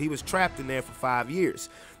disappeared. So he was trapped in there for 5 years.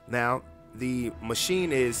 Now the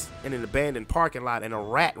machine is in an abandoned parking lot, and a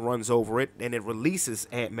rat runs over it, and it releases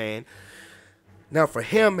Ant-Man. Now for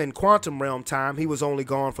him, in quantum realm time, he was only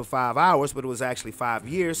gone for 5 hours, but it was actually 5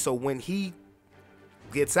 years. So when he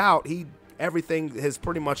gets out, everything has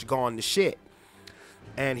pretty much gone to shit.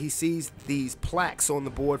 And he sees these plaques on the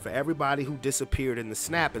board for everybody who disappeared in the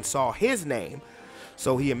snap, and saw his name.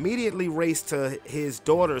 So he immediately raced to his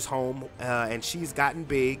daughter's home, and she's gotten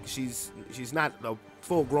big. She's not a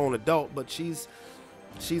full-grown adult, but she's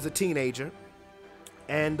a teenager.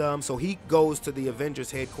 And so he goes to the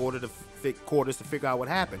Avengers headquarters to figure out what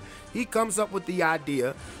happened. He comes up with the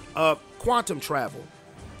idea of quantum travel.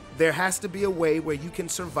 There has to be a way where you can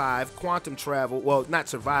survive quantum travel. Well, not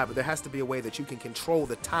survive, but there has to be a way that you can control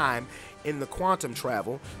the time in the quantum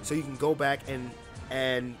travel, so you can go back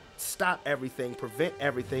and stop everything, prevent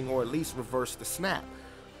everything, or at least reverse the snap.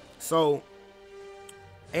 So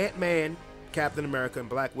Ant-Man, Captain America, and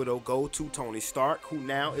Black Widow go to Tony Stark, who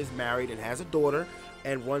now is married and has a daughter,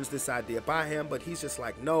 and runs this idea by him. But he's just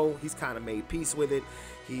like, no, he's kind of made peace with it.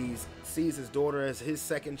 He sees his daughter as his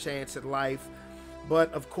second chance at life.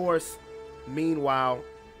 But of course, meanwhile,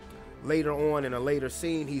 later on in a later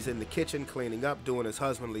scene, he's in the kitchen cleaning up, doing his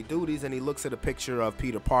husbandly duties, and he looks at a picture of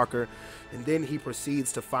Peter Parker, and then he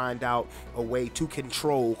proceeds to find out a way to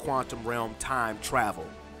control quantum realm time travel.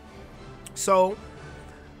 So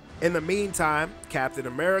in the meantime, Captain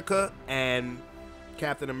America and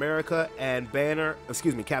Captain America, Ant-Man,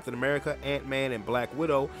 and Black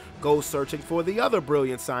Widow go searching for the other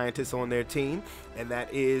brilliant scientist on their team, and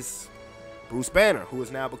that is Bruce Banner, who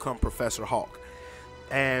has now become Professor Hulk.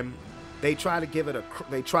 And they try to give it a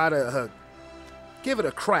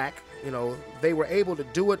crack. You know, they were able to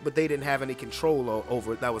do it, but they didn't have any control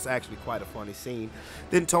over it. That was actually quite a funny scene.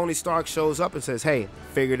 Then Tony Stark shows up and says, hey,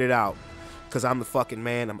 figured it out. Because I'm the fucking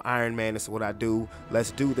man. I'm Iron Man. This is what I do.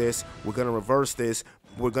 Let's do this. We're going to reverse this.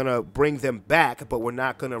 We're going to bring them back, but we're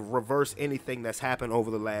not going to reverse anything that's happened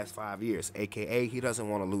over the last 5 years, a.k.a. he doesn't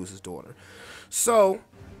want to lose his daughter. So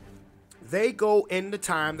they go into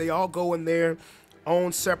time. They all go in their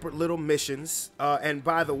own separate little missions. And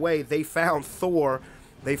by the way, they found Thor.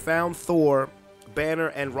 Banner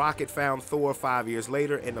and Rocket found Thor 5 years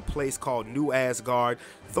later in a place called New Asgard.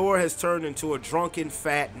 Thor has turned into a drunken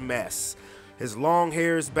fat mess. His long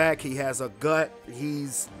hair is back. He has a gut.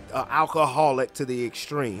 He's an alcoholic to the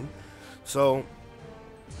extreme. So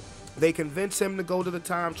they convince him to go to the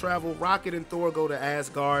time travel. Rocket and Thor go to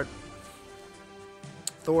Asgard.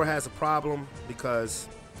 Thor has a problem because,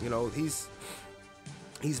 you know, he's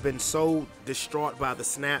been so distraught by the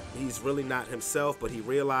snap. He's really not himself, but he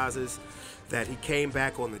realizes that he came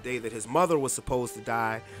back on the day that his mother was supposed to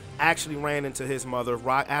die, actually ran into his mother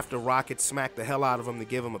after Rocket smacked the hell out of him to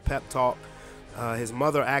give him a pep talk.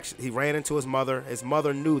 He ran into his mother. His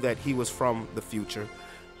mother knew that he was from the future,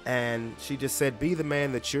 and she just said, be the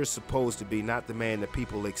man that you're supposed to be, not the man that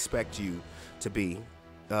people expect you to be,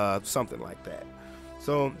 something like that.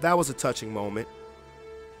 So that was a touching moment.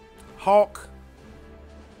 Hulk,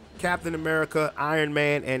 Captain America, Iron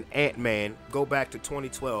Man, and Ant-Man go back to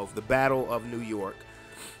 2012, the Battle of New York.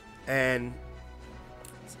 And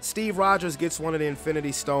Steve Rogers gets one of the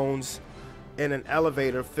Infinity Stones in an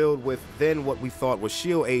elevator filled with then what we thought were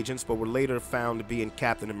S.H.I.E.L.D. agents, but were later found to be in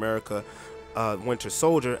Captain America, Winter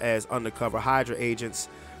Soldier, as undercover Hydra agents.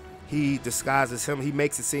 He disguises him. He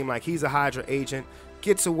makes it seem like he's a Hydra agent,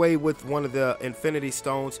 gets away with one of the Infinity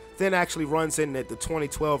Stones, then actually runs in at the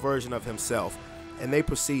 2012 version of himself. And they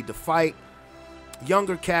proceed to fight.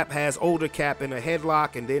 Younger Cap has older Cap in a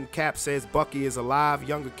headlock, and then Cap says Bucky is alive.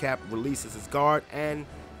 Younger Cap releases his guard, and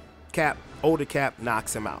older Cap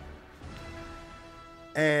knocks him out.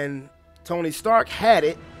 And Tony Stark had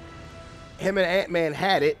it. Him and Ant-Man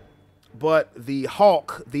had it, but the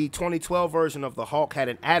Hulk, the 2012 version of the Hulk, had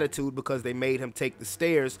an attitude because they made him take the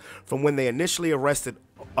stairs from when they initially arrested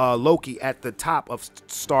Loki at the top of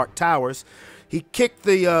Stark Towers. He kicked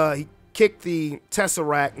the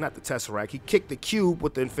Tesseract, not the Tesseract. He kicked the cube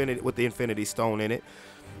with the Infinity Stone in it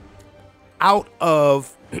out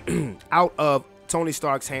of Tony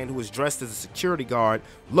Stark's hand, who was dressed as a security guard.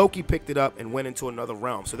 Loki picked it up and went into another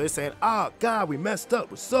realm. So they're saying, "Ah, God, we messed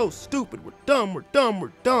up. We're so stupid. We're dumb. We're dumb.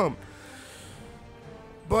 We're dumb."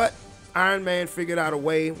 But Iron Man figured out a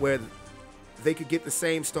way where they could get the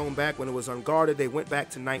same stone back when it was unguarded. They went back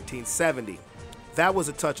to 1970. That was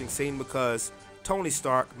a touching scene because Tony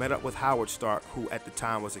Stark met up with Howard Stark, who at the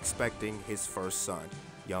time was expecting his first son,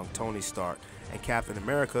 young Tony Stark. And Captain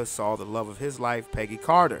America saw the love of his life, Peggy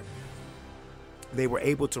Carter. They were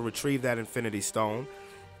able to retrieve that Infinity Stone.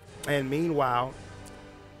 And meanwhile,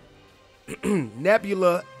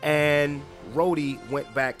 Nebula and Rhodey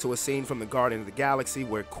went back to a scene from the Guardian of the Galaxy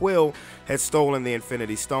where Quill had stolen the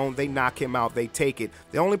Infinity Stone. They knock him out. They take it.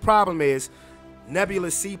 The only problem is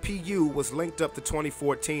Nebula's CPU was linked up to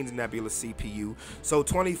 2014's Nebula's CPU. So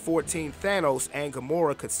 2014 Thanos and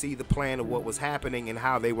Gamora could see the plan of what was happening and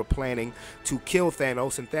how they were planning to kill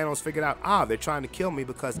Thanos. And Thanos figured out, they're trying to kill me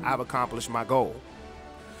because I've accomplished my goal.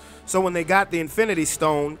 So when they got the Infinity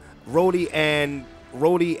Stone, Rhodey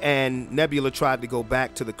and Nebula tried to go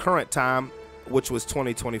back to the current time, which was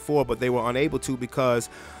 2024, but they were unable to because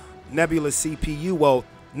Nebula's CPU,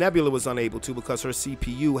 Nebula was unable to because her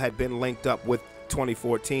CPU had been linked up with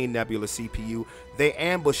 2014 Nebula CPU. They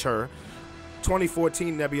ambush her.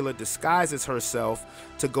 2014 Nebula disguises herself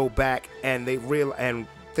to go back, and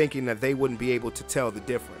thinking that they wouldn't be able to tell the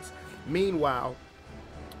difference. Meanwhile,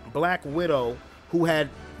 Black Widow, who had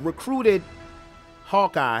recruited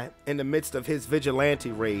Hawkeye in the midst of his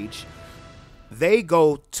vigilante rage, they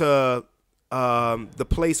go to the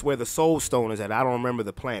place where the Soul Stone is at. I don't remember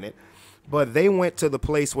the planet, but they went to the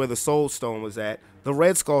place where the Soul Stone was at. The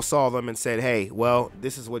Red Skull saw them and said, "Hey, well,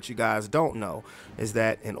 this is what you guys don't know, is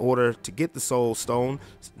that in order to get the Soul Stone,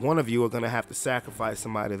 one of you are going to have to sacrifice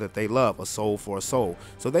somebody that they love, a soul for a soul."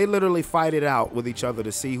 So they literally fight it out with each other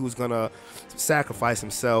to see who's going to sacrifice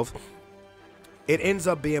himself. It ends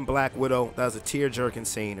up being Black Widow. That was a tear-jerking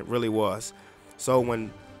scene. It really was. So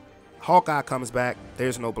when Hawkeye comes back.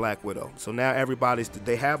 There's no Black Widow. So now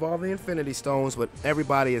they have all the Infinity Stones, but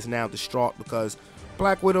everybody is now distraught because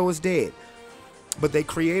Black Widow is dead. But they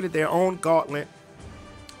created their own gauntlet,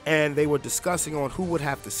 and they were discussing on who would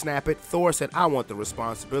have to snap it. Thor said, I want the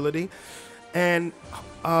responsibility. And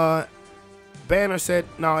Banner said,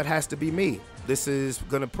 no, it has to be me. This is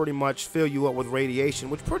going to pretty much fill you up with radiation,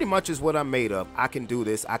 which pretty much is what I'm made of. I can do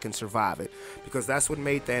this. I can survive it. Because that's what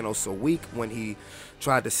made Thanos so weak when he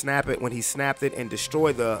tried to snap it. When he snapped it and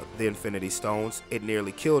destroyed the Infinity Stones, it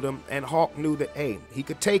nearly killed him. And Hulk knew that, hey, he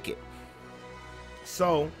could take it.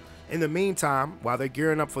 So, in the meantime, while they're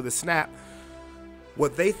gearing up for the snap,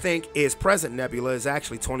 what they think is present Nebula is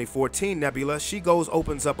actually 2014 Nebula. She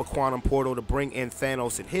opens up a quantum portal to bring in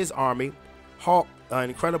Thanos and his army. Hulk,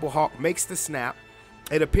 Incredible Hulk, makes the snap.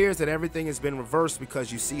 It appears that everything has been reversed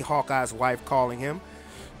because you see Hawkeye's wife calling him.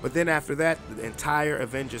 But then after that, the entire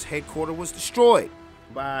Avengers headquarters was destroyed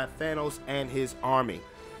by Thanos and his army.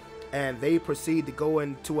 And they proceed to go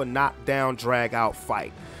into a knockdown, drag-out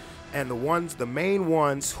fight. And the main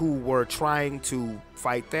ones who were trying to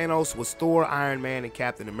fight Thanos was Thor, Iron Man, and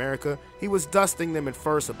Captain America. He was dusting them at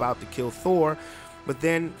first, about to kill Thor. But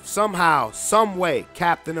then somehow, some way,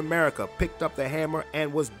 Captain America picked up the hammer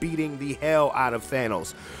and was beating the hell out of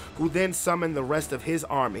Thanos, who then summoned the rest of his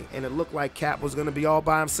army. And it looked like Cap was going to be all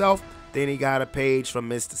by himself. Then he got a page from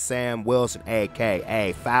Mr. Sam Wilson,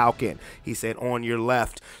 a.k.a. Falcon. He said, on your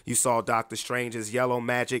left, you saw Doctor Strange's yellow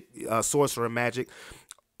magic, sorcerer magic,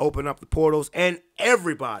 open up the portals. And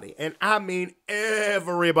everybody, and I mean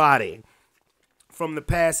everybody, from the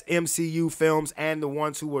past MCU films and the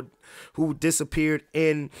ones who disappeared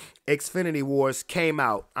in Xfinity Wars came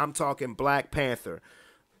out. I'm talking Black Panther,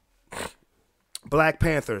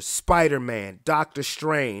 Spider-Man, Doctor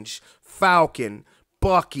Strange, Falcon,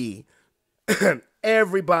 Bucky.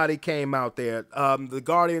 Everybody came out there. The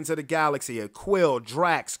Guardians of the Galaxy, Quill,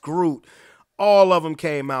 Drax, Groot, all of them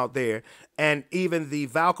came out there. And even the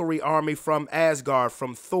Valkyrie army from Asgard,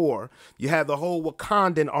 from Thor. You had the whole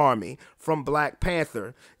Wakandan army from Black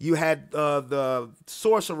Panther. You had the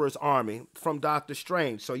Sorcerer's army from Doctor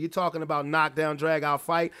Strange. So you're talking about knockdown, drag-out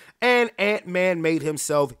fight. And Ant-Man made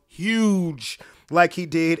himself huge like he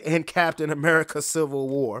did in Captain America Civil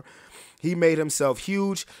War. He made himself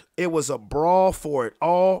huge. It was a brawl for it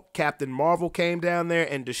all. Captain Marvel came down there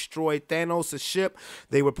and destroyed Thanos' ship.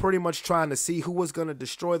 They were pretty much trying to see who was going to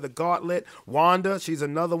destroy the gauntlet. Wanda, she's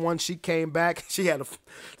another one. She came back.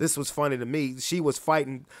 This was funny to me. She was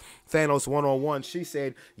fighting Thanos one-on-one. She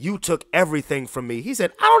said, you took everything from me. He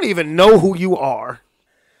said, I don't even know who you are.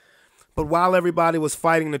 But while everybody was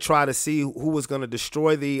fighting to try to see who was going to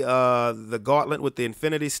destroy the gauntlet with the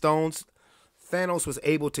Infinity Stones, Thanos was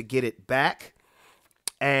able to get it back,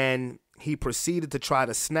 and he proceeded to try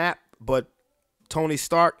to snap, but Tony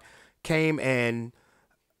Stark came and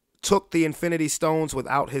took the Infinity Stones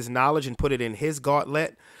without his knowledge and put it in his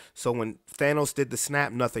gauntlet. So when Thanos did the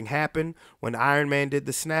snap, nothing happened. When Iron Man did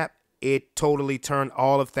the snap, it totally turned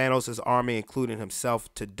all of Thanos' army, including himself,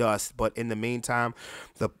 to dust. But in the meantime,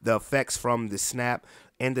 the effects from the snap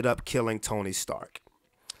ended up killing Tony Stark.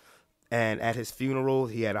 And at his funeral,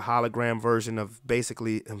 he had a hologram version of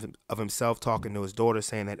of himself talking to his daughter,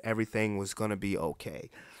 saying that everything was going to be okay.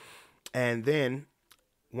 And then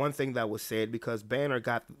one thing that was said, because Banner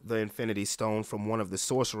got the Infinity Stone from one of the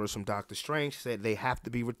sorcerers from Doctor Strange, said they have to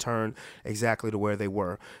be returned exactly to where they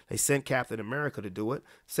were. They sent Captain America to do it,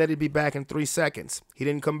 said he'd be back in 3 seconds. He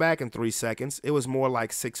didn't come back in 3 seconds. It was more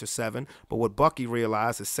like 6 or 7. But what Bucky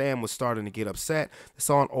realized is Sam was starting to get upset. They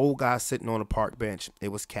saw an old guy sitting on a park bench. It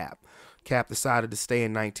was Cap. Cap decided to stay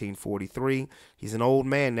in 1943. He's an old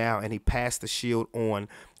man now, and he passed the shield on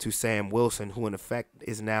to Sam Wilson, who in effect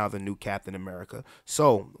is now the new Captain America.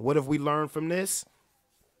 So, what have we learned from this?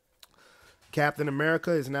 Captain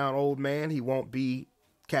America is now an old man. He won't be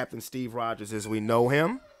Captain Steve Rogers as we know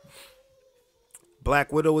him.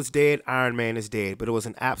 Black Widow is dead. Iron Man is dead. But it was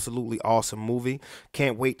an absolutely awesome movie.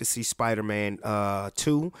 Can't wait to see Spider-Man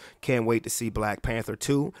 2. Can't wait to see Black Panther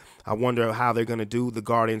 2. I wonder how they're going to do the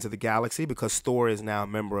Guardians of the Galaxy, because Thor is now a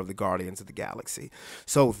member of the Guardians of the Galaxy.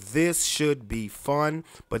 So this should be fun.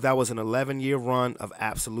 But that was an 11-year run of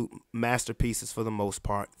absolute masterpieces for the most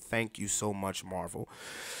part. Thank you so much, Marvel.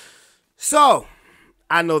 So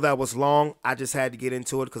I know that was long. I just had to get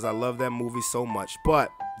into it because I love that movie so much. But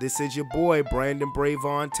this is your boy, Brandon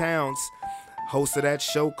Brevon Towns, host of that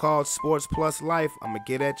show called Sports Plus Life. I'm going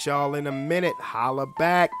to get at y'all in a minute. Holla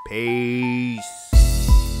back. Peace.